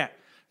 Secretariat,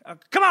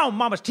 come on,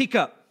 Mama's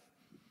Teacup.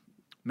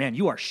 Man,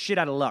 you are shit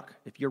out of luck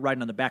if you're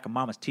riding on the back of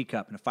Mama's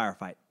Teacup in a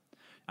firefight.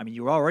 I mean,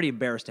 you were already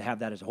embarrassed to have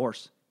that as a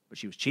horse, but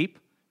she was cheap.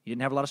 You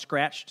didn't have a lot of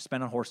scratch to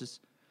spend on horses.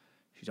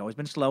 She's always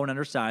been slow and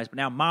undersized, but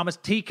now Mama's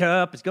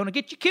Teacup is going to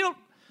get you killed.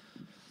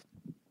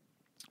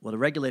 Well, the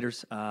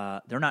regulators,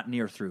 they're not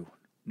near through.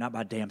 Not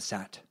by damn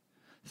sight.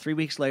 3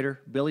 weeks later,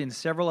 Billy and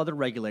several other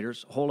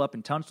regulators hole up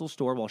in Tunstall's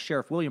store while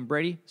Sheriff William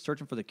Brady is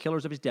searching for the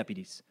killers of his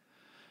deputies.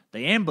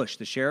 They ambush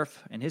the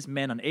sheriff and his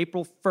men on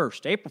April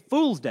 1st, April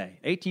Fool's Day,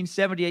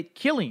 1878,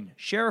 killing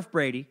Sheriff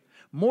Brady,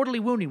 mortally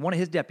wounding one of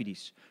his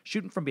deputies,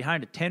 shooting from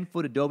behind a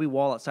 10-foot adobe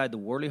wall outside the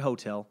Worley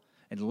Hotel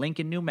in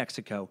Lincoln, New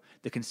Mexico.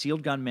 The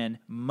concealed gunmen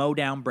mow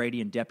down Brady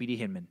and Deputy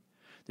Hinman.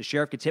 The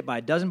sheriff gets hit by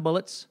a dozen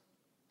bullets.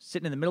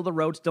 Sitting in the middle of the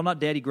road, still not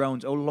dead, he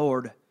groans, "Oh,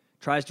 Lord."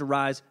 Tries to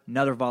rise,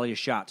 another volley of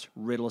shots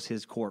riddles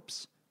his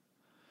corpse.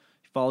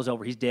 He falls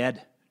over, he's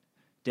dead.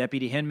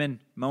 Deputy Hinman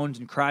moans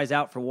and cries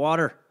out for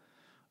water.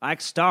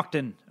 Ike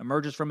Stockton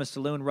emerges from his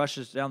saloon,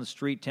 rushes down the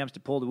street, attempts to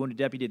pull the wounded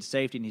deputy to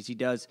safety, and as he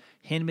does,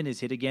 Hinman is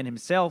hit again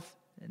himself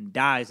and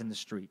dies in the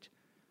street.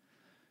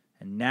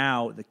 And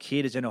now the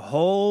kid is in a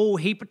whole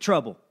heap of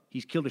trouble.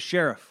 He's killed a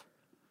sheriff.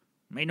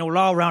 Ain't no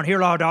law around here,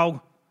 law dog.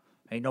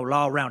 Ain't no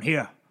law around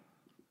here.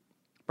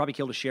 Probably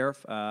killed a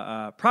sheriff.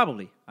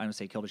 Probably, I don't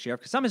say killed a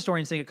sheriff, because some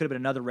historians think it could have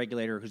been another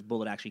regulator whose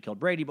bullet actually killed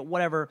Brady, but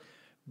whatever.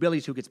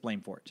 Billy's who gets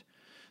blamed for it.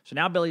 So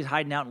now Billy's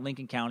hiding out in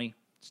Lincoln County,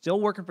 still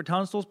working for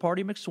Tunstall's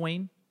party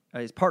McSween,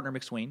 his partner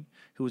McSween,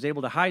 who was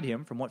able to hide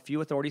him from what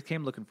few authorities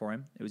came looking for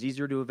him. It was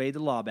easier to evade the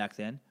law back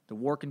then. The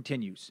war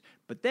continues.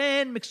 But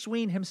then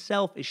McSween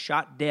himself is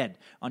shot dead.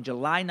 On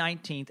July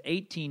 19th,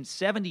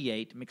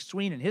 1878,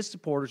 McSween and his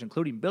supporters,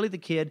 including Billy the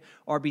Kid,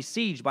 are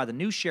besieged by the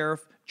new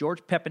sheriff,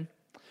 George Pepin.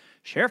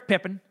 Sheriff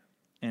Pepin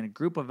and a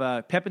group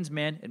of Pepin's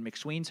men at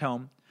McSween's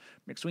home.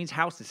 McSween's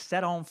house is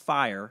set on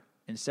fire,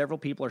 and several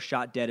people are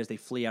shot dead as they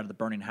flee out of the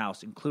burning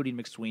house, including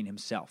McSween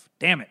himself.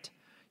 Damn it.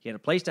 He had a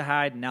place to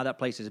hide, and now that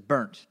place is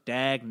burnt.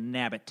 Dag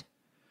nabbit.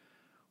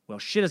 Well,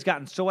 shit has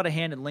gotten so out of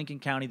hand in Lincoln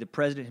County, the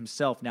president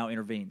himself now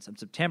intervenes. In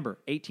September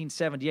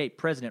 1878,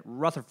 President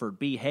Rutherford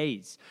B.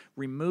 Hayes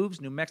removes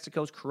New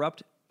Mexico's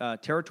corrupt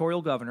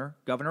territorial governor,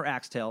 Governor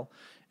Axtell,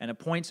 and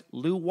appoints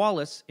Lew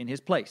Wallace in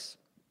his place.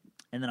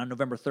 And then on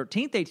November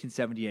 13th,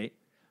 1878,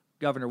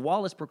 Governor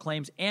Wallace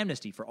proclaims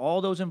amnesty for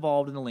all those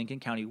involved in the Lincoln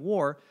County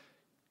War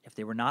if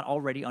they were not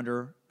already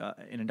under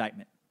an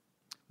indictment.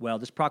 Well,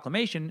 this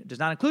proclamation does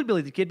not include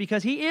Billy the Kid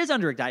because he is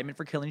under indictment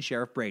for killing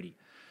Sheriff Brady.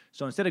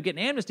 So instead of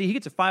getting amnesty, he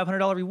gets a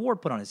 $500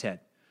 reward put on his head,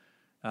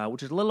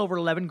 which is a little over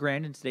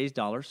 $11,000 in today's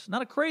dollars.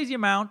 Not a crazy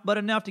amount, but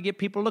enough to get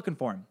people looking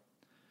for him.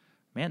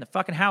 Man, the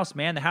fucking house,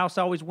 man. The house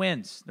always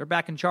wins. They're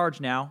back in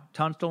charge now.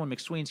 Tunstall and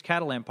McSween's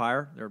cattle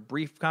empire, their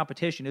brief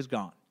competition is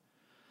gone.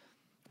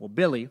 Well,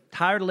 Billy,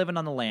 tired of living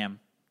on the lam,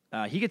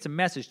 he gets a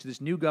message to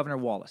this new Governor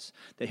Wallace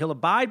that he'll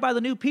abide by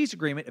the new peace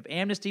agreement if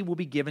amnesty will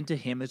be given to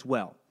him as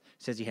well.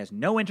 Says he has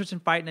no interest in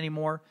fighting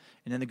anymore,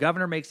 and then the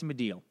governor makes him a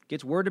deal.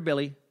 Gets word to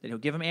Billy that he'll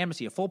give him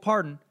amnesty, a full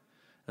pardon,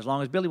 as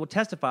long as Billy will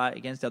testify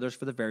against others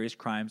for the various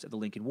crimes of the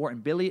Lincoln War.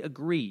 And Billy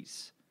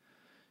agrees.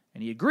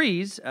 And he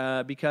agrees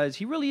because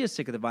he really is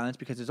sick of the violence,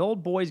 because his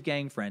old boys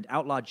gang friend,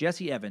 outlaw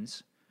Jesse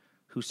Evans,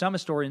 who some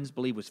historians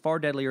believe was far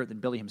deadlier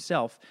than Billy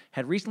himself,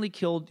 had recently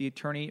killed the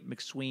attorney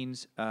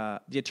McSween's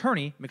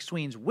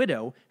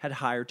widow had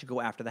hired to go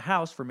after the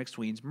house for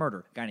McSween's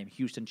murder, a guy named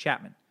Houston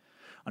Chapman.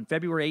 On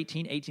February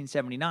 18,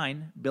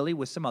 1879, Billy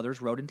with some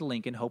others rode into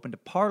Lincoln hoping to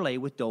parley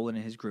with Dolan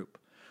and his group.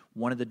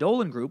 One of the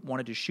Dolan group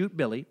wanted to shoot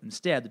Billy.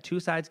 Instead, the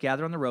two sides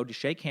gathered on the road to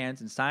shake hands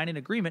and sign an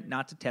agreement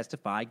not to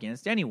testify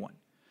against anyone.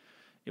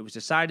 It was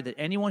decided that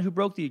anyone who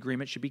broke the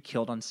agreement should be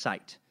killed on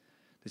sight.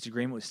 This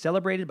agreement was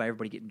celebrated by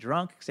everybody getting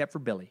drunk except for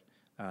Billy.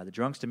 The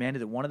drunks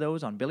demanded that one of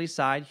those on Billy's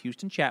side,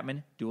 Houston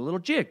Chapman, do a little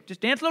jig. Just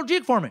dance a little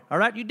jig for me, all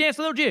right? You dance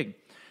a little jig.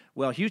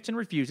 Well, Houston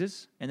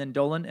refuses, and then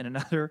Dolan and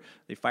another,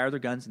 they fire their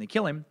guns and they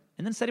kill him,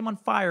 and then set him on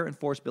fire and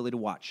force Billy to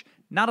watch.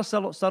 Not a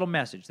subtle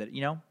message that,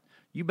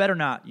 you better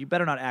not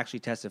actually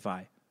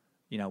testify,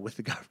 with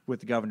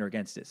the governor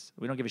against this.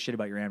 We don't give a shit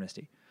about your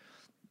amnesty.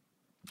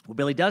 Well,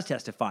 Billy does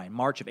testify. In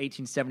March of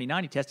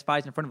 1879, he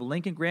testifies in front of a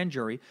Lincoln grand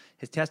jury.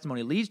 His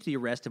testimony leads to the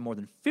arrest of more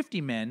than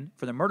 50 men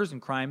for the murders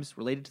and crimes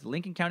related to the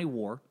Lincoln County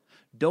War.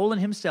 Dolan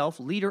himself,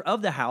 leader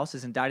of the House,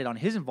 is indicted on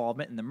his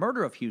involvement in the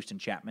murder of Houston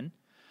Chapman.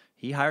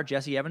 He hired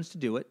Jesse Evans to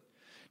do it.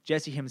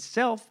 Jesse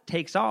himself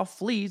takes off,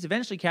 flees,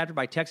 eventually captured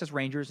by Texas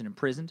Rangers and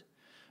imprisoned.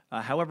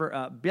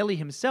 However, Billy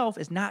himself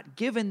is not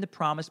given the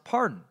promised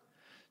pardon.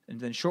 And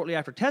then shortly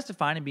after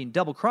testifying and being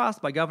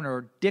double-crossed by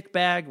Governor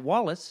Dickbag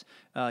Wallace,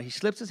 he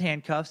slips his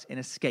handcuffs and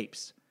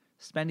escapes,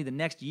 spending the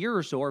next year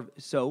or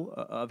so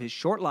of his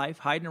short life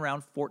hiding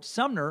around Fort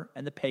Sumner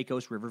and the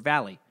Pecos River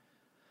Valley.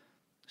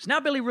 So now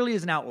Billy really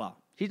is an outlaw.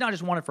 He's not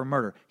just wanted for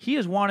murder. He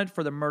is wanted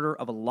for the murder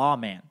of a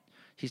lawman.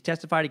 He's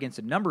testified against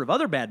a number of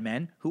other bad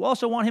men who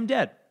also want him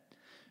dead.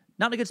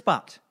 Not in a good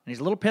spot. And he's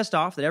a little pissed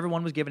off that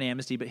everyone was given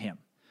amnesty but him.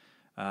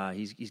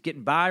 He's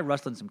getting by,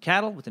 rustling some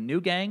cattle with a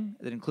new gang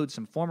that includes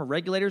some former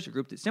regulators, a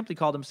group that simply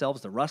call themselves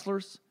the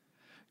Rustlers.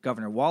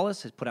 Governor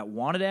Wallace has put out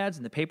wanted ads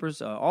in the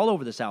papers all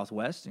over the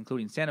Southwest,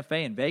 including Santa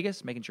Fe and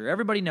Vegas, making sure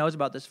everybody knows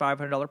about this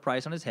 $500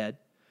 price on his head.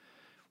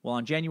 Well,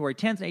 on January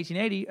 10th,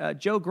 1880,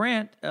 Joe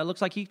Grant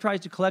looks like he tries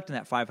to collect on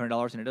that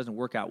 $500, and it doesn't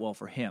work out well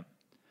for him.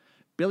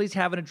 Billy's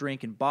having a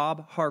drink in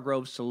Bob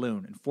Hargrove's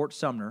saloon in Fort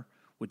Sumner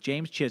with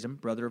James Chisholm,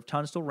 brother of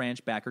Tunstall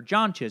Ranch backer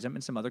John Chisholm,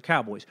 and some other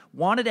cowboys.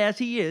 Wanted as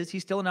he is,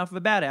 he's still enough of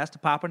a badass to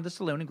pop into the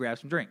saloon and grab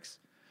some drinks.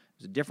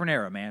 It was a different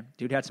era, man.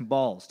 Dude had some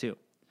balls, too.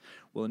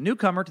 Well, a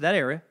newcomer to that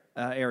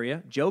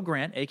area, Joe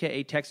Grant,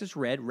 a.k.a. Texas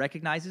Red,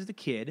 recognizes the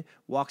kid,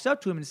 walks up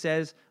to him and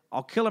says,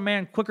 "I'll kill a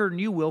man quicker than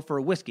you will for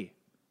a whiskey."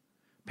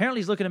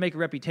 Apparently, he's looking to make a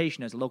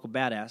reputation as a local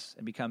badass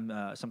and become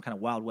some kind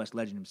of Wild West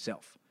legend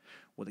himself.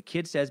 Well, the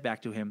kid says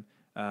back to him,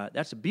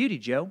 "That's a beauty,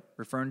 Joe,"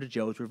 referring to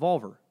Joe's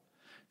revolver.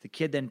 The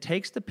kid then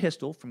takes the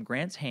pistol from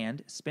Grant's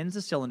hand, spins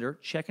the cylinder,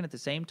 checking at the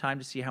same time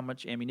to see how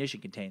much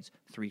ammunition contains,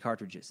 3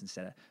 cartridges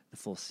instead of the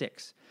full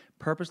 6.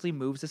 Purposely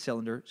moves the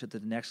cylinder so that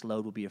the next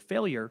load will be a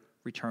failure,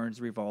 returns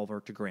the revolver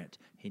to Grant.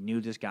 He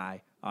knew this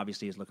guy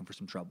obviously is looking for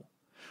some trouble.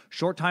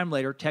 Short time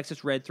later,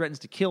 Texas Red threatens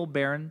to kill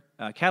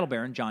cattle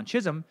baron John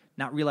Chisholm,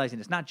 not realizing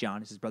it's not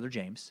John, it's his brother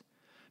James.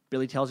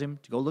 Billy tells him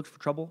to go look for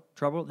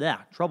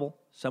trouble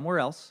somewhere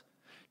else.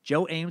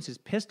 Joe aims his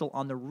pistol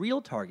on the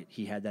real target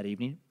he had that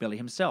evening, Billy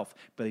himself.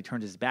 Billy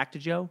turns his back to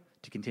Joe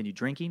to continue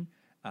drinking.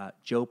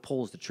 Joe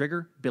pulls the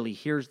trigger. Billy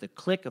hears the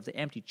click of the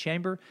empty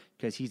chamber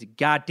because he's a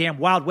goddamn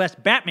Wild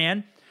West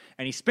Batman,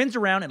 and he spins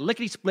around and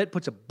lickety-split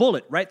puts a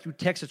bullet right through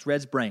Texas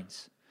Red's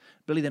brains.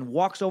 Billy then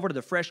walks over to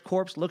the fresh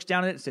corpse, looks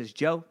down at it, and says,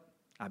 "Joe,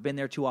 I've been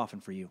there too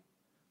often for you."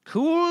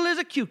 Cool as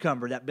a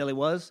cucumber, that Billy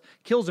was.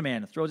 Kills a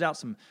man and throws out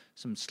some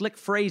slick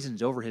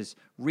phrasings over his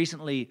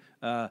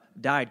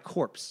died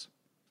corpse.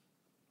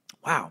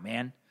 Wow,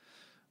 man.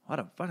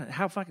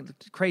 How fucking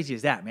crazy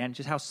is that, man?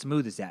 Just how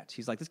smooth is that?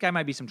 He's like, this guy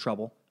might be some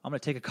trouble. I'm going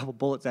to take a couple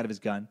bullets out of his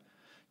gun.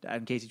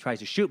 In case he tries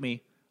to shoot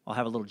me, I'll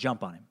have a little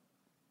jump on him.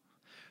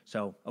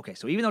 So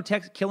even though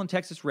killing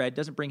Texas Red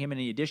doesn't bring him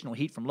any additional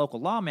heat from local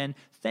lawmen,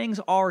 things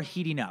are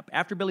heating up.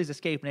 After Billy's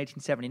escape in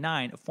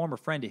 1879, a former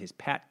friend of his,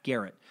 Pat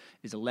Garrett,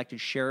 is elected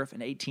sheriff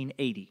in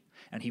 1880,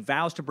 and he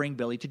vows to bring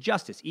Billy to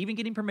justice, even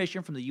getting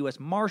permission from the U.S.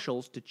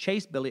 Marshals to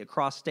chase Billy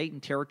across state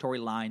and territory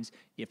lines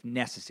if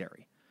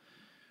necessary.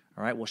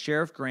 All right, well,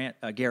 Sheriff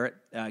Garrett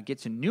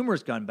gets in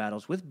numerous gun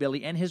battles with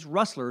Billy and his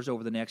rustlers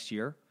over the next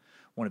year.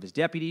 One of his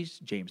deputies,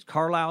 James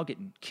Carlisle,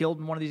 getting killed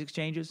in one of these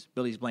exchanges.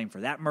 Billy's blamed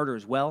for that murder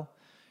as well.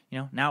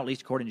 Now at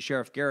least according to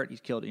Sheriff Garrett, he's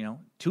killed,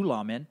 2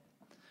 lawmen.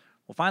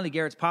 Well, finally,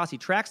 Garrett's posse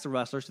tracks the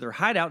rustlers to their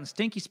hideout in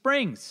Stinky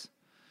Springs,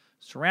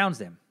 surrounds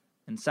them.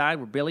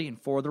 Inside were Billy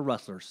and 4 of the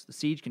rustlers. The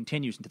siege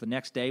continues until the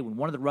next day when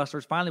one of the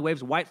rustlers finally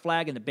waves a white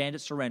flag and the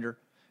bandits surrender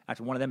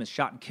after one of them is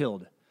shot and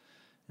killed.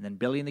 And then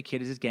Billy and the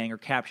kid as his gang are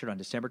captured on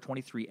December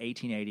 23,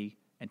 1880,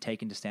 and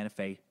taken to Santa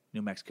Fe,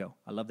 New Mexico.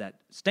 I love that.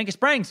 Stinky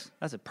Springs!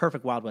 That's a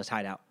perfect Wild West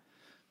hideout.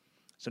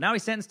 So now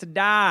he's sentenced to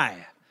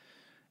die.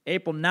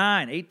 April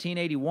 9,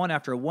 1881,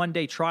 after a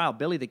one-day trial,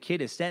 Billy the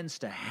Kid is sentenced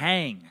to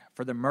hang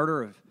for the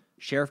murder of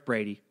Sheriff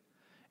Brady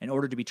in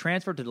order to be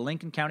transferred to the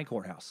Lincoln County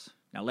Courthouse.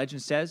 Now,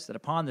 legend says that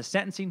upon the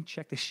sentencing,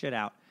 check this shit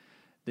out,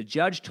 the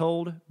judge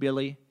told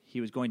Billy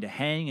he was going to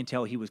hang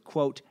until he was,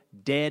 quote,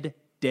 dead,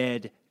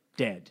 dead,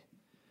 dead.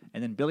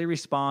 And then Billy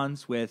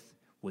responds with,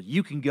 well,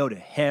 you can go to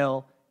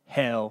hell,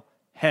 hell,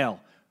 hell.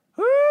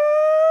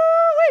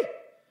 Woo-wee!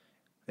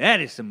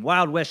 That is some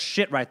Wild West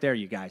shit right there,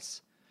 you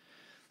guys.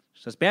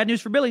 So it's bad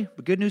news for Billy,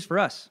 but good news for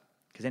us.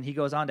 Because then he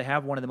goes on to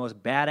have one of the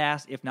most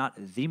badass, if not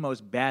the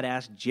most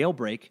badass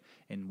jailbreak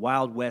in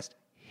Wild West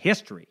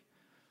history.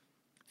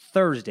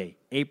 Thursday,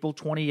 April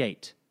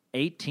 28,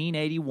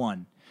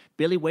 1881.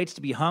 Billy waits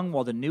to be hung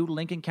while the new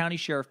Lincoln County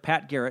Sheriff,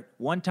 Pat Garrett,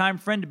 one-time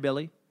friend of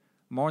Billy,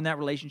 more on that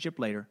relationship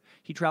later,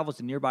 he travels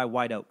to nearby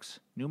White Oaks,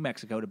 New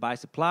Mexico, to buy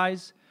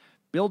supplies,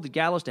 build the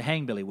gallows to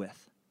hang Billy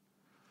with.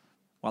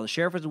 While the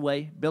sheriff is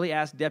away, Billy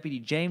asks Deputy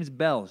James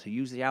Bell to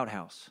use the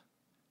outhouse.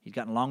 He's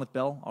gotten along with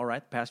Bell all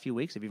right the past few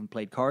weeks. They've even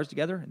played cards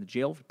together in the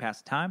jail for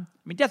past time. I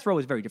mean, death row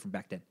was very different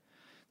back then.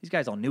 These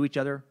guys all knew each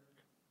other.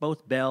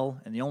 Both Bell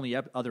and the only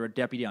other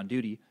deputy on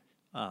duty,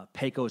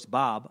 Pecos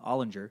Bob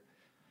Ollinger,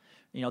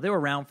 they were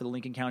around for the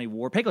Lincoln County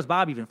War. Pecos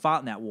Bob even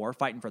fought in that war,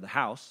 fighting for the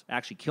house.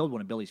 Actually killed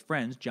one of Billy's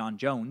friends, John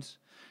Jones.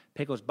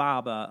 Pecos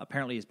Bob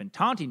apparently has been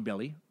taunting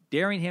Billy,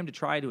 daring him to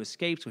try to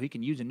escape so he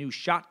can use a new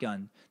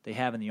shotgun they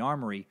have in the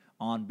armory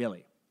on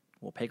Billy.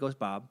 Well, Pecos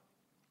Bob,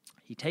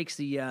 he takes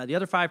the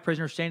other 5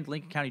 prisoners staying at the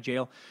Lincoln County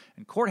Jail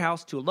and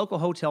courthouse to a local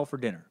hotel for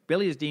dinner.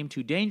 Billy is deemed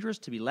too dangerous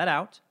to be let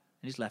out,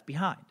 and he's left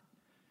behind.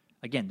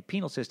 Again, the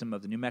penal system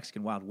of the New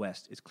Mexican Wild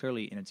West is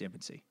clearly in its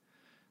infancy.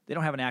 They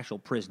don't have an actual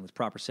prison with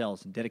proper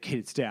cells and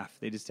dedicated staff.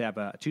 They just have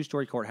a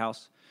 2-story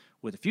courthouse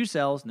with a few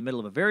cells in the middle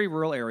of a very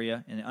rural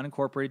area in the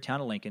unincorporated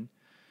town of Lincoln.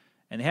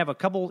 And they have a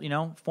couple,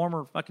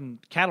 former fucking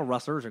cattle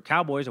rustlers or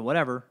cowboys or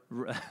whatever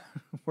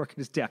working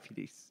as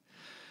deputies.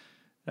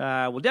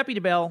 Deputy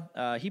Bell,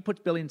 he puts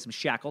Billy in some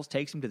shackles,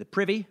 takes him to the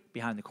privy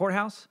behind the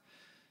courthouse.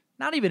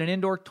 Not even an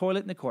indoor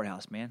toilet in the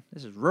courthouse, man.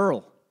 This is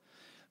rural.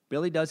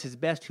 Billy does his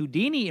best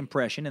Houdini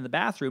impression in the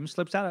bathroom,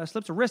 slips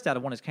a wrist out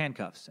of one of his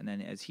handcuffs, and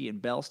then as he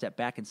and Bell step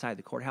back inside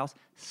the courthouse,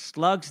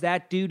 slugs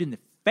that dude in the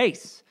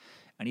face,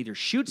 and either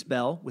shoots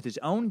Bell with his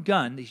own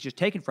gun that he's just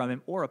taken from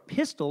him or a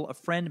pistol a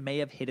friend may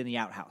have hid in the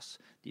outhouse.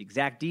 The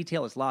exact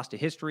detail is lost to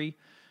history.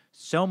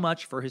 So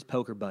much for his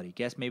poker buddy.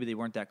 Guess maybe they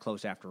weren't that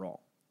close after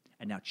all.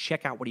 And now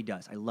check out what he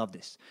does. I love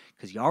this.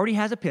 Because he already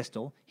has a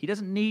pistol. He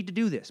doesn't need to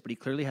do this, but he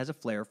clearly has a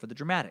flair for the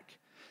dramatic.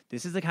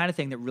 This is the kind of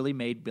thing that really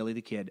made Billy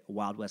the Kid a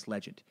Wild West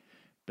legend.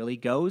 Billy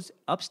goes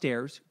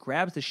upstairs,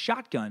 grabs the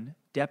shotgun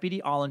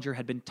Deputy Ollinger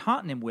had been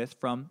taunting him with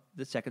from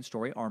the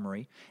second-story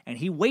armory, and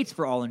he waits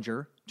for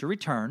Ollinger to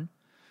return,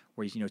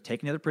 where he's,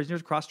 taking the other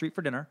prisoners across the street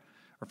for dinner,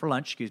 or for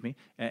lunch, excuse me.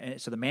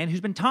 So the man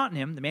who's been taunting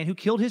him, the man who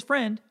killed his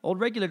friend, old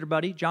regulator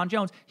buddy, John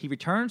Jones, he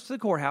returns to the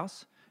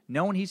courthouse,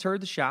 knowing he's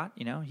heard the shot,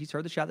 he's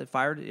heard the shot that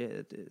fired,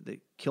 that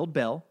killed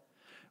Bell.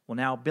 Well,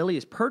 now Billy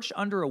is perched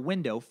under a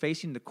window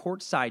facing the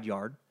court side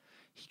yard.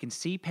 He can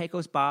see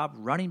Pecos Bob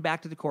running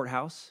back to the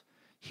courthouse.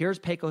 Here's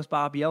Pecos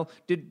Bob yell,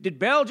 Did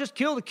Bell just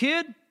kill the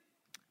kid?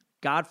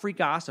 Godfrey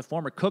Goss, a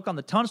former cook on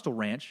the Tunstall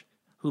Ranch,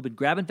 who'd been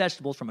grabbing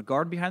vegetables from a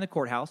garden behind the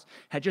courthouse,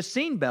 had just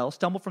seen Bell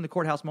stumble from the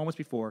courthouse moments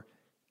before,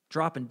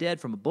 dropping dead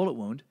from a bullet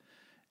wound.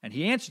 And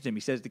he answers him.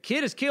 He says, the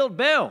kid has killed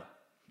Bell.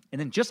 And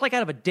then just like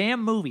out of a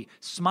damn movie,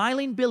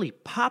 smiling Billy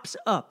pops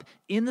up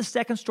in the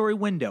second-story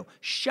window,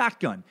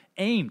 shotgun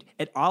aimed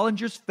at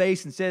Ollinger's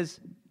face and says,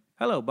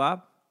 hello,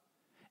 Bob.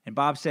 And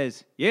Bob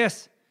says,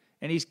 yes,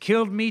 and he's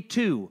killed me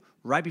too,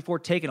 right before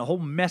taking a whole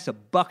mess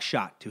of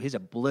buckshot to his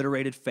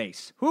obliterated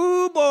face.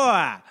 Whoo,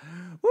 boy!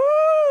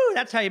 Woo!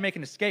 That's how you make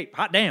an escape.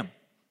 Hot damn.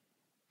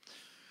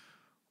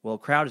 Well, a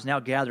crowd is now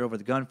gathered over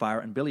the gunfire,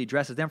 and Billy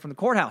addresses them from the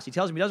courthouse. He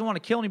tells them he doesn't want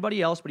to kill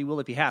anybody else, but he will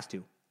if he has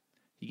to.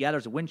 He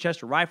gathers a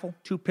Winchester rifle,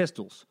 2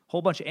 pistols, a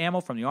whole bunch of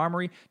ammo from the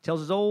armory,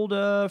 tells his old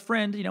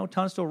friend,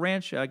 Tunstall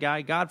Ranch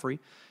guy, Godfrey,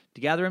 to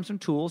gather him some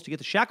tools to get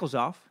the shackles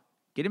off,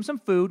 get him some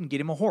food, and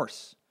get him a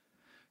horse.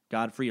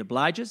 Godfrey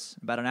obliges.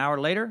 About an hour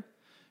later,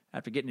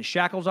 after getting his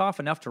shackles off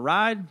enough to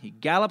ride, he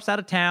gallops out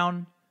of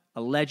town,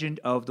 a legend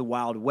of the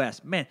Wild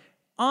West. Man,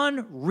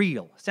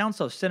 unreal. Sounds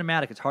so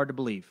cinematic, it's hard to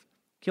believe.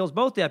 Kills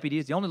both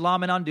deputies, the only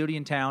lawman on duty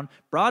in town,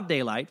 broad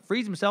daylight,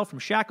 frees himself from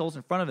shackles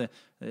in front of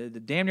the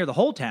damn near the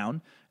whole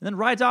town, and then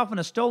rides off on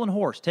a stolen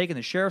horse, taking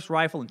the sheriff's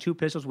rifle and 2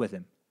 pistols with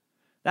him.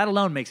 That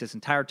alone makes this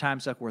entire time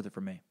suck worth it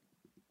for me.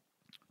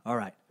 All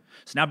right,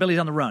 so now Billy's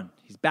on the run.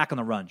 He's back on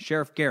the run.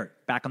 Sheriff Garrett,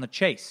 back on the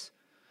chase.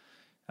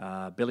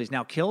 Billy's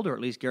now killed, or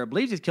at least Garrett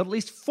believes he's killed at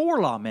least 4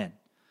 lawmen.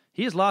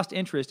 He has lost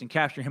interest in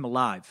capturing him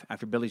alive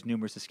after Billy's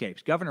numerous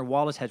escapes. Governor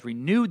Wallace has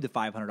renewed the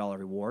 $500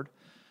 reward.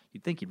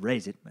 You'd think he'd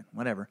raise it, but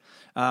whatever.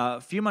 A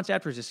few months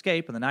after his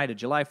escape, on the night of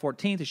July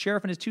 14th, the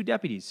sheriff and his 2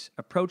 deputies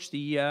approached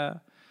the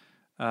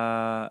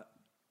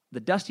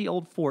dusty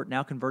old fort,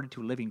 now converted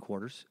to living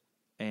quarters,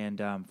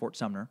 and Fort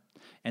Sumner.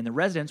 And the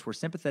residents were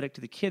sympathetic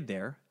to the kid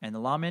there, and the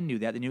lawmen knew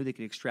that. They knew they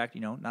could extract,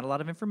 not a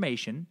lot of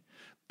information.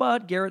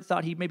 But Garrett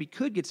thought he maybe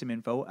could get some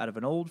info out of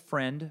an old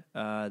friend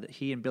that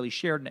he and Billy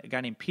shared, a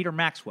guy named Peter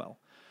Maxwell.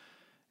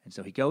 And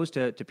so he goes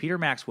to Peter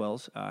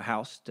Maxwell's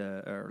house,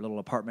 or little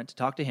apartment, to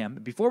talk to him.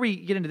 Before we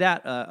get into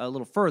that a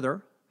little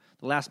further,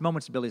 the last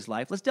moments of Billy's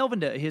life, let's delve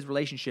into his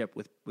relationship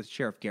with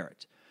Sheriff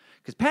Garrett.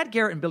 Because Pat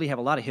Garrett and Billy have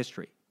a lot of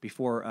history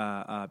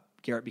before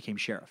Garrett became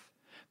sheriff.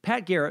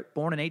 Pat Garrett,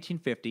 born in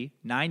 1850,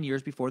 9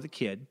 years before the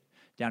kid,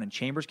 down in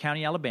Chambers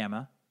County,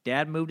 Alabama.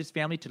 Dad moved his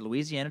family to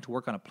Louisiana to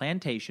work on a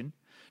plantation.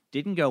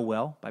 Didn't go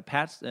well. By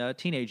Pat's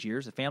teenage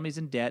years, the family's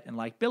in debt, and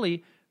like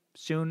Billy,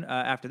 soon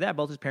after that,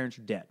 both his parents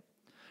are dead.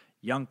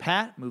 Young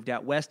Pat moved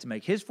out west to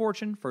make his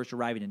fortune, first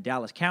arriving in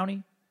Dallas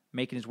County,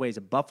 making his way as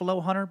a buffalo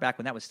hunter back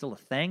when that was still a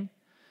thing.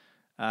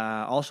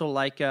 Also,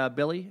 like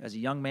Billy, as a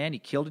young man, he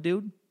killed a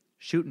dude,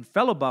 shooting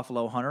fellow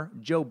buffalo hunter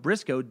Joe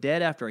Briscoe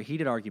dead after a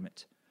heated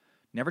argument.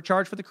 Never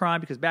charged for the crime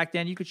because back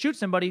then you could shoot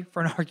somebody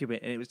for an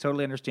argument, and it was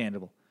totally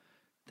understandable.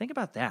 Think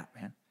about that,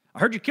 man. I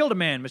heard you killed a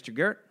man, Mr.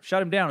 Garrett.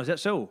 Shot him down. Is that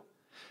so?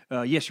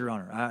 Yes, Your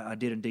Honor. I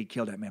did indeed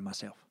kill that man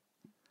myself.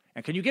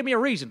 And can you give me a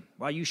reason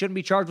why you shouldn't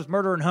be charged with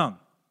murder and hung?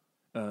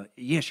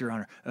 Yes, Your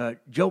Honor.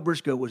 Joe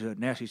Briscoe was a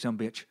nasty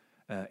sumbitch,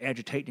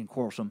 agitating and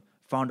quarrelsome,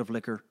 fond of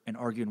liquor and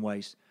arguing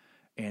ways.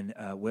 And,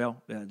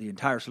 the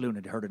entire saloon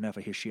had heard enough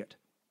of his shit.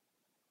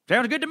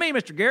 Sounds good to me,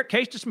 Mr. Garrett.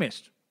 Case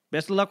dismissed.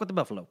 Best of luck with the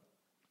buffalo.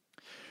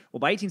 Well,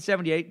 by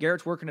 1878,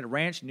 Garrett's working at a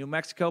ranch in New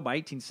Mexico. By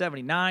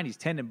 1879, he's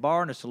tending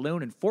bar in a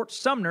saloon in Fort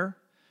Sumner,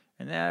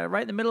 and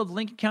right in the middle of the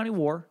Lincoln County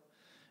War.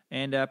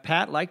 And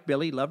Pat, like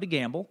Billy, loved to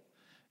gamble.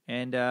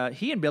 And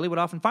he and Billy would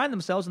often find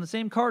themselves in the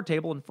same card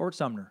table in Fort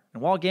Sumner.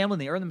 And while gambling,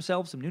 they earned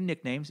themselves some new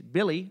nicknames.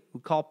 Billy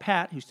would call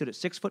Pat, who stood at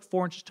 6 foot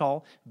 4 inches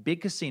tall,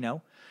 Big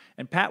Casino.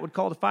 And Pat would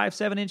call the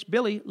 5'7"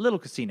 Billy, Little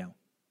Casino.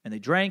 And they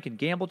drank and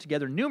gambled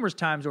together numerous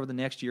times over the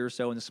next year or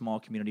so in the small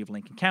community of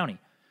Lincoln County.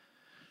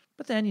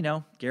 But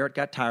then, Garrett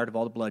got tired of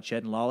all the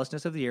bloodshed and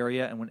lawlessness of the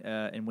area,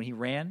 and when he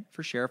ran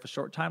for sheriff a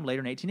short time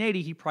later in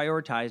 1880, he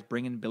prioritized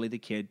bringing Billy the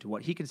Kid to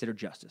what he considered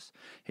justice.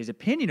 His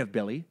opinion of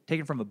Billy,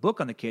 taken from a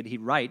book on the Kid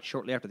he'd write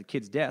shortly after the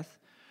Kid's death,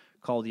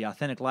 called The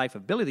Authentic Life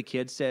of Billy the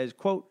Kid, says,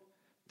 quote,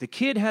 "The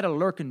Kid had a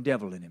lurking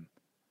devil in him.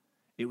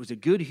 It was a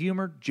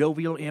good-humored,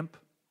 jovial imp,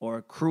 or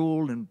a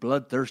cruel and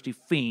bloodthirsty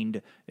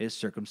fiend as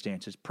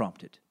circumstances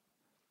prompted."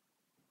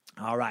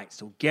 All right,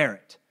 so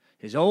Garrett,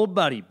 his old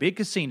buddy, Big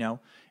Casino,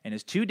 and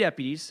his two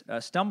deputies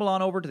stumble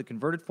on over to the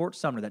converted Fort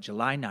Sumner that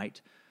July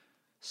night,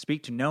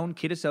 speak to known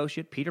Kid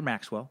associate Peter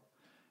Maxwell.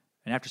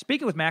 And after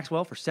speaking with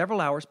Maxwell for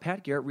several hours,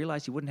 Pat Garrett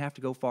realized he wouldn't have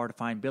to go far to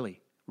find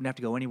Billy. Wouldn't have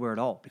to go anywhere at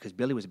all because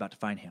Billy was about to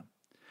find him.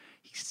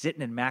 He's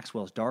sitting in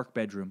Maxwell's dark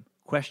bedroom,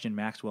 questioned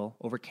Maxwell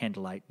over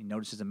candlelight. He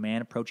notices a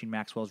man approaching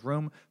Maxwell's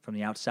room from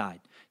the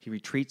outside. He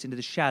retreats into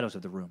the shadows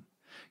of the room.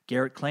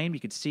 Garrett claimed he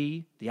could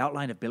see the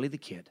outline of Billy the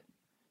Kid.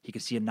 He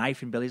could see a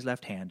knife in Billy's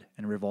left hand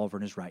and a revolver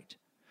in his right.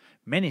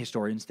 Many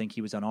historians think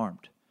he was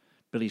unarmed.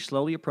 Billy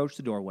slowly approached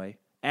the doorway,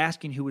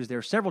 asking who was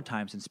there several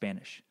times in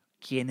Spanish.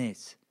 ¿Quién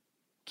es?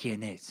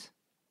 ¿Quién es?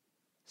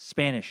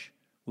 Spanish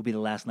would be the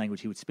last language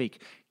he would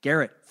speak.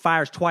 Garrett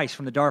fires twice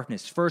from the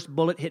darkness. First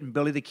bullet hitting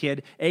Billy the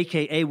Kid,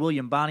 a.k.a.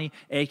 William Bonney,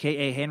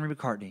 a.k.a. Henry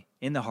McCartney,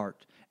 in the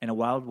heart, and a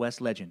Wild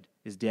West legend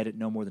is dead at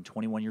no more than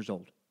 21 years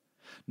old.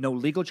 No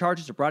legal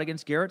charges are brought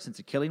against Garrett since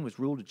the killing was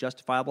ruled a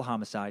justifiable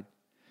homicide,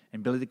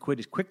 and Billy the Kid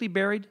is quickly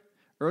buried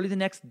early the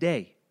next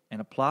day in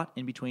a plot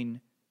in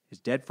between his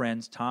dead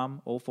friends Tom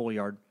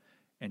O'Folliard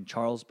and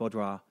Charles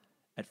Baudrois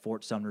at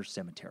Fort Sumner's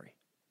cemetery.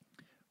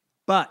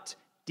 But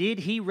did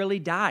he really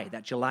die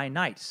that July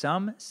night?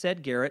 Some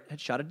said Garrett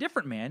had shot a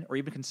different man or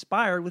even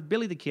conspired with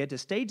Billy the Kid to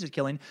stage the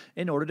killing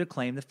in order to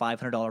claim the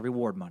 $500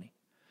 reward money.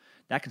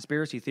 That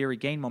conspiracy theory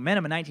gained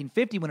momentum in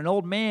 1950 when an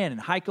old man in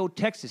Hico,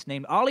 Texas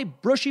named Ollie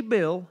Brushy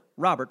Bill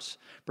Roberts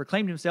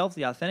proclaimed himself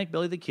the authentic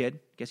Billy the Kid,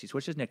 guess he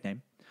switched his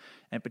nickname,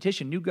 and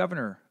petitioned New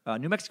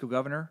Mexico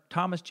Governor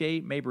Thomas J.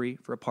 Mabry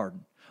for a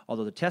pardon.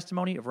 Although the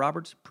testimony of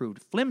Roberts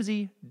proved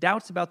flimsy,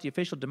 doubts about the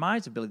official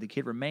demise of Billy the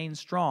Kid remain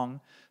strong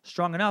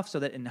enough so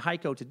that in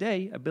Hico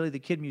today, a Billy the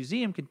Kid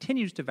museum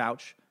continues to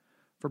vouch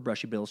for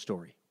Brushy Bill's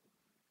story.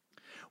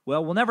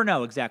 Well, we'll never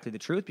know exactly the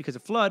truth because a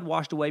flood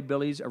washed away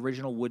Billy's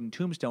original wooden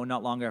tombstone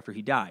not long after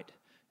he died,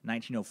 in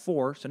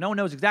 1904, so no one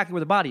knows exactly where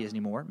the body is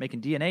anymore.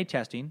 Making DNA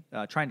testing,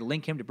 trying to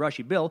link him to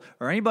Brushy Bill,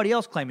 or anybody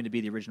else claiming to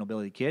be the original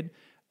Billy the Kid,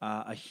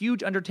 a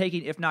huge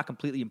undertaking, if not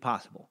completely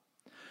impossible.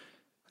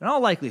 In all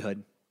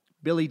likelihood,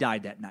 Billy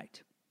died that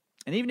night.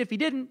 And even if he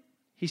didn't,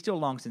 he's still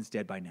long since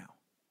dead by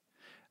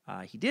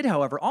now. He did,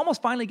 however,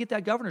 almost finally get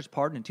that governor's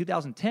pardon in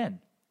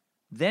 2010.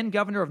 Then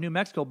Governor of New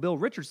Mexico, Bill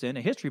Richardson,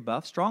 a history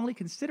buff, strongly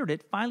considered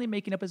it, finally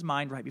making up his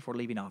mind right before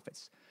leaving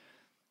office.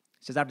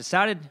 He says, "I've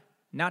decided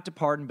not to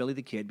pardon Billy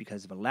the Kid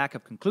because of a lack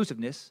of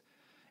conclusiveness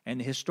and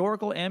the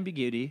historical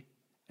ambiguity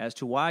as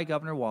to why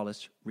Governor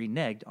Wallace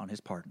reneged on his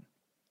pardon."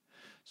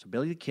 So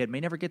Billy the Kid may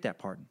never get that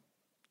pardon.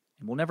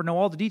 And we'll never know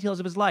all the details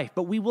of his life,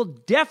 but we will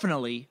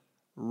definitely,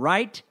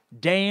 right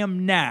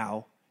damn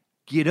now,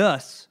 get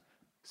us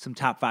some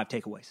top 5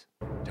 takeaways.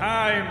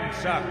 Time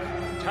Suck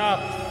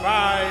Top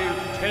 5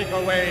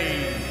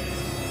 Takeaways.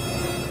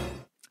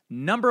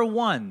 Number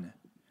 1,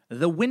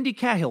 the Wendy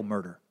Cahill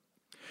murder.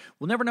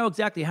 We'll never know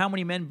exactly how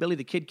many men Billy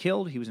the Kid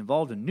killed. He was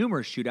involved in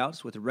numerous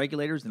shootouts with the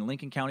regulators in the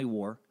Lincoln County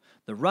War,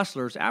 the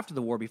rustlers after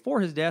the war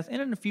before his death,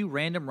 and in a few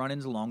random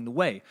run-ins along the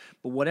way.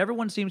 But what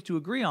everyone seems to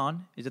agree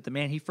on is that the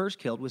man he first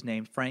killed was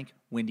named Frank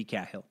Wendy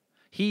Cahill.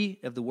 He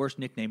of the worst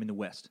nickname in the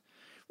West.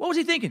 What was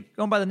he thinking,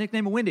 going by the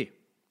nickname of Wendy?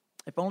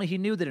 If only he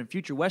knew that in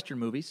future Western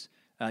movies,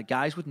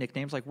 guys with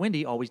nicknames like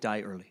Wendy always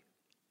die early.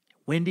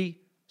 Wendy,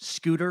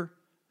 Scooter,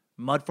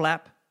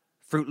 Mudflap,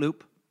 Fruit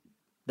Loop,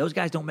 those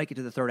guys don't make it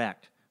to the third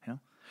act. You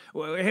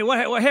know? Hey,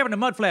 what happened to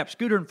Mudflap,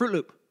 Scooter, and Fruit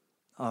Loop?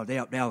 Oh, they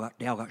all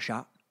got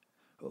shot.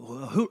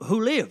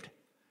 Who lived?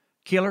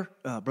 Killer,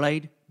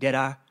 Blade,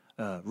 Deadeye,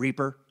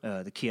 Reaper,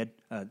 the Kid.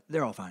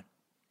 They're all fine.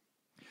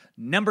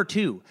 Number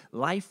 2,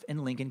 life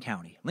in Lincoln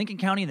County. Lincoln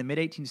County in the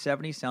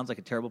mid-1870s sounds like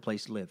a terrible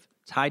place to live.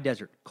 It's high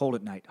desert, cold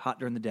at night, hot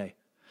during the day.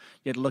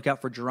 You had to look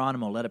out for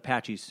Geronimo, lead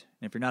Apaches.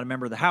 And if you're not a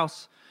member of the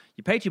House,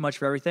 you pay too much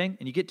for everything,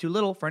 and you get too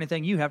little for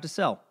anything you have to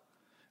sell.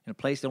 In a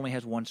place that only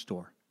has one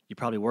store. You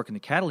probably work in the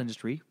cattle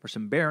industry for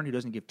some baron who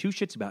doesn't give two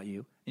shits about you,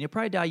 and you'll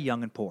probably die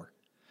young and poor.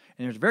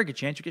 And there's a very good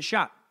chance you get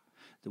shot.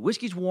 The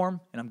whiskey's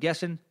warm, and I'm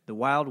guessing the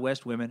Wild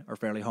West women are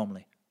fairly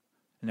homely.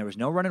 And there was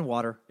no running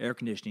water, air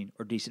conditioning,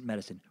 or decent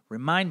medicine.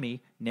 Remind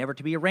me never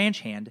to be a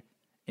ranch hand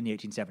in the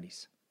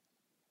 1870s.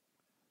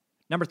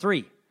 Number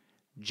 3,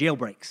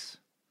 jailbreaks.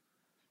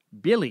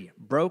 Billy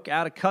broke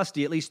out of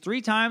custody at least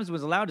 3 times and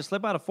was allowed to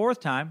slip out a 4th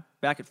time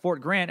back at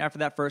Fort Grant after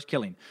that first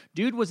killing.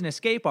 Dude was an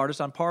escape artist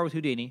on par with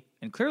Houdini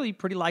and clearly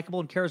pretty likable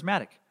and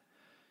charismatic.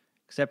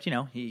 Except,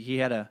 he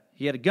had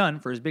a gun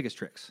for his biggest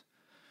tricks.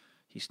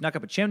 He snuck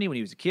up a chimney when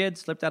he was a kid,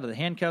 slipped out of the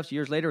handcuffs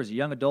years later as a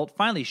young adult,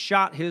 finally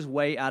shot his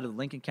way out of the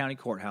Lincoln County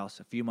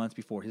Courthouse a few months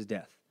before his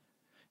death.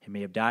 He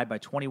may have died by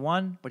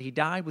 21, but he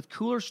died with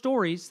cooler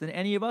stories than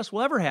any of us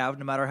will ever have,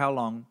 no matter how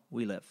long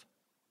we live.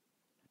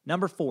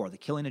 Number 4, the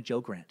killing of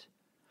Joe Grant.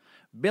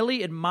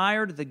 Billy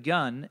admired the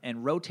gun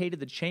and rotated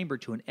the chamber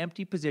to an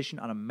empty position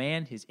on a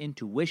man his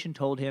intuition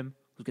told him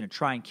was going to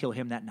try and kill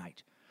him that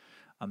night.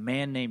 A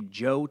man named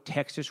Joe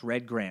Texas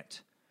Red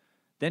Grant.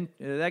 Then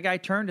that guy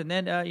turned, and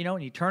then,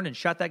 and he turned and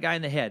shot that guy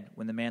in the head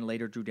when the man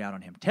later drew down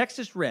on him.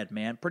 Texas Red,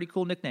 man. Pretty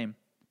cool nickname,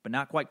 but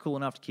not quite cool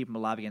enough to keep him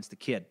alive against the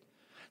kid.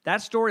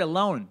 That story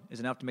alone is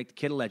enough to make the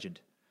kid a legend.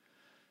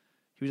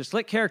 He was a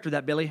slick character,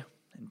 that Billy,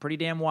 and pretty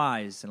damn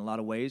wise in a lot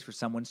of ways for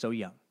someone so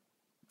young.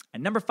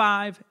 And number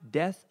 5,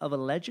 death of a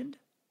legend.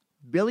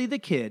 Billy the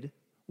Kid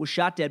was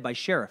shot dead by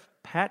Sheriff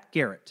Pat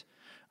Garrett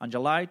on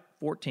July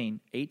 14,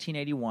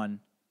 1881,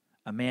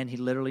 a man he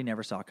literally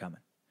never saw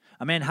coming.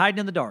 A man hiding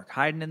in the dark,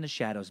 hiding in the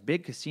shadows.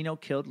 Big Casino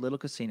killed Little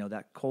Casino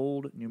that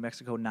cold New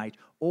Mexico night.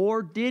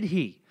 Or did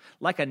he?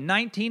 Like a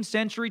 19th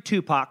century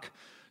Tupac,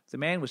 the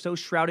man was so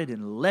shrouded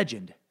in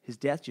legend, his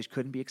death just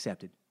couldn't be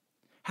accepted.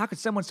 How could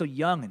someone so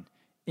young and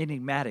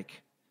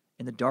enigmatic,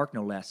 in the dark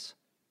no less,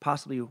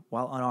 possibly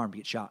while unarmed,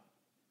 get shot?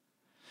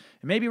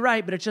 It may be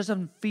right, but it just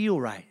doesn't feel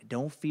right. It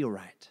don't feel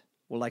right.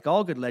 Well, like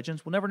all good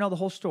legends, we'll never know the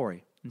whole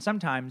story. And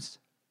sometimes,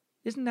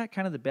 isn't that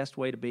kind of the best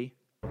way to be?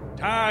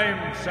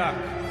 Time Suck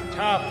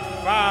Top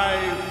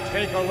 5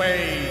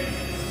 Takeaways.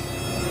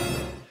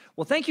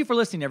 Well, thank you for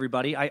listening,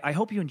 everybody. I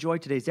hope you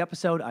enjoyed today's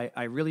episode.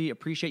 I really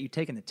appreciate you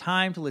taking the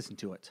time to listen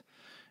to it.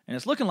 And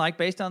it's looking like,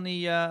 based on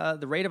the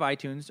rate of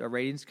iTunes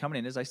ratings coming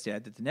in, as I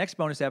said, that the next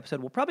bonus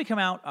episode will probably come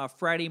out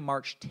Friday,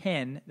 March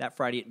 10, that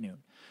Friday at noon.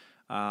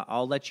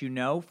 I'll let you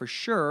know for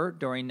sure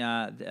during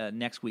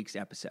next week's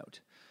episode.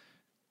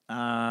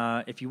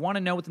 If you want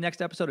to know what the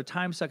next episode of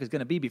Time Suck is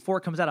going to be before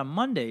it comes out on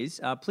Mondays,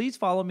 please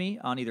follow me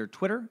on either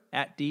Twitter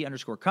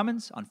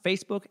 @D_Cummins, on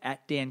Facebook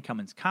 @Dan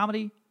Cummins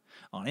Comedy,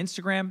 on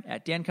Instagram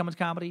 @Dan Cummins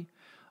Comedy.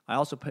 I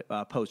also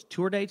post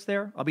tour dates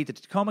there. I'll be at the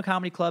Tacoma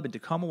Comedy Club in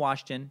Tacoma,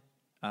 Washington,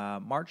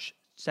 March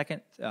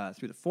 2nd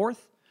through the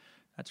 4th.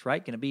 That's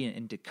right, going to be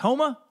in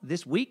Tacoma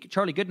this week.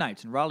 Charlie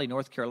Goodnight's in Raleigh,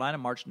 North Carolina,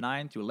 March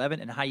 9 through 11,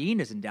 and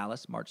Hyenas in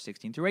Dallas, March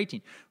 16 through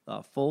 18.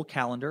 Full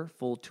calendar,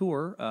 full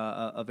tour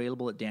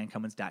available at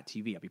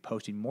dancummins.tv. I'll be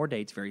posting more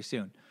dates very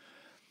soon.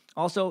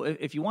 Also,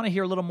 if you want to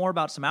hear a little more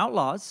about some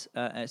outlaws,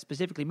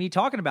 specifically me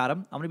talking about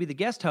them, I'm going to be the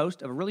guest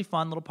host of a really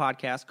fun little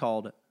podcast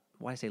called,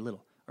 why I say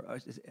little?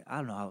 I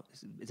don't know.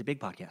 It's a big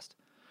podcast.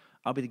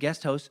 I'll be the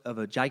guest host of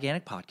a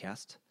gigantic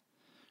podcast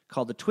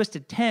called The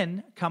Twisted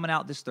 10, coming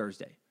out this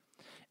Thursday.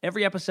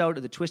 Every episode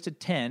of The Twisted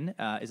 10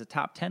 is a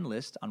top 10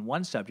 list on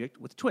one subject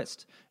with a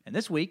twist. And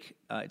this week,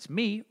 it's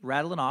me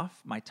rattling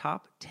off my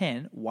top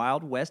 10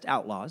 Wild West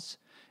outlaws.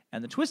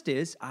 And the twist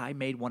is, I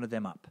made one of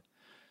them up.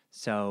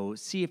 So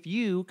see if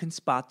you can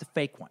spot the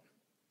fake one.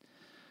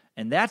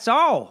 And that's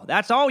all.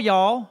 That's all,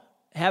 y'all.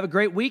 Have a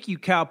great week, you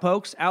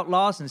cowpokes,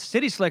 outlaws, and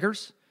city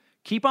slickers.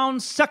 Keep on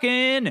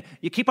sucking.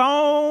 You keep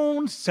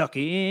on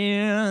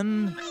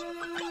sucking.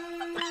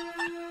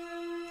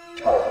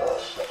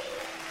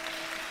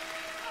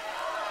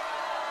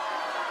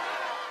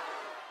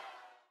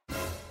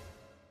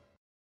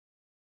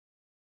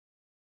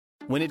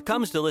 When it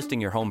comes to listing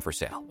your home for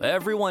sale,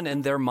 everyone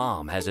and their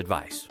mom has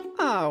advice.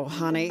 Oh,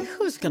 honey,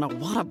 who's gonna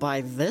want to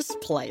buy this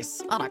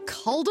place? On a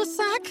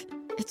cul-de-sac?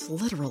 It's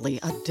literally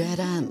a dead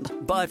end.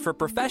 But for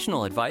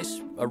professional advice,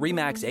 a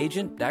RE/MAX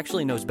agent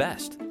actually knows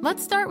best.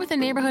 Let's start with a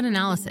neighborhood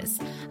analysis.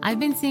 I've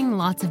been seeing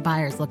lots of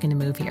buyers looking to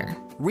move here.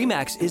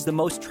 RE/MAX is the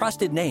most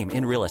trusted name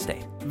in real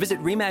estate. Visit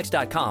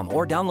RE/MAX.com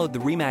or download the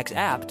RE/MAX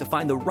app to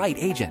find the right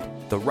agent.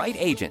 The right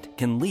agent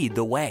can lead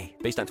the way.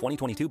 Based on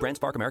 2022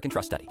 BrandSpark American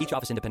Trust Study. Each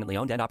office independently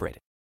owned and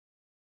operated.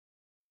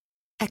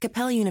 At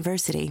Capella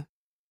University,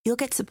 you'll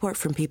get support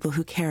from people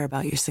who care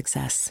about your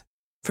success.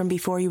 From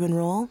before you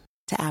enroll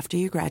to after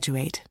you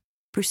graduate,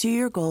 pursue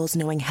your goals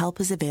knowing help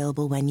is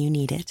available when you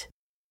need it.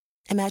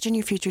 Imagine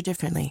your future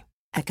differently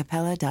at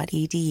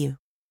capella.edu.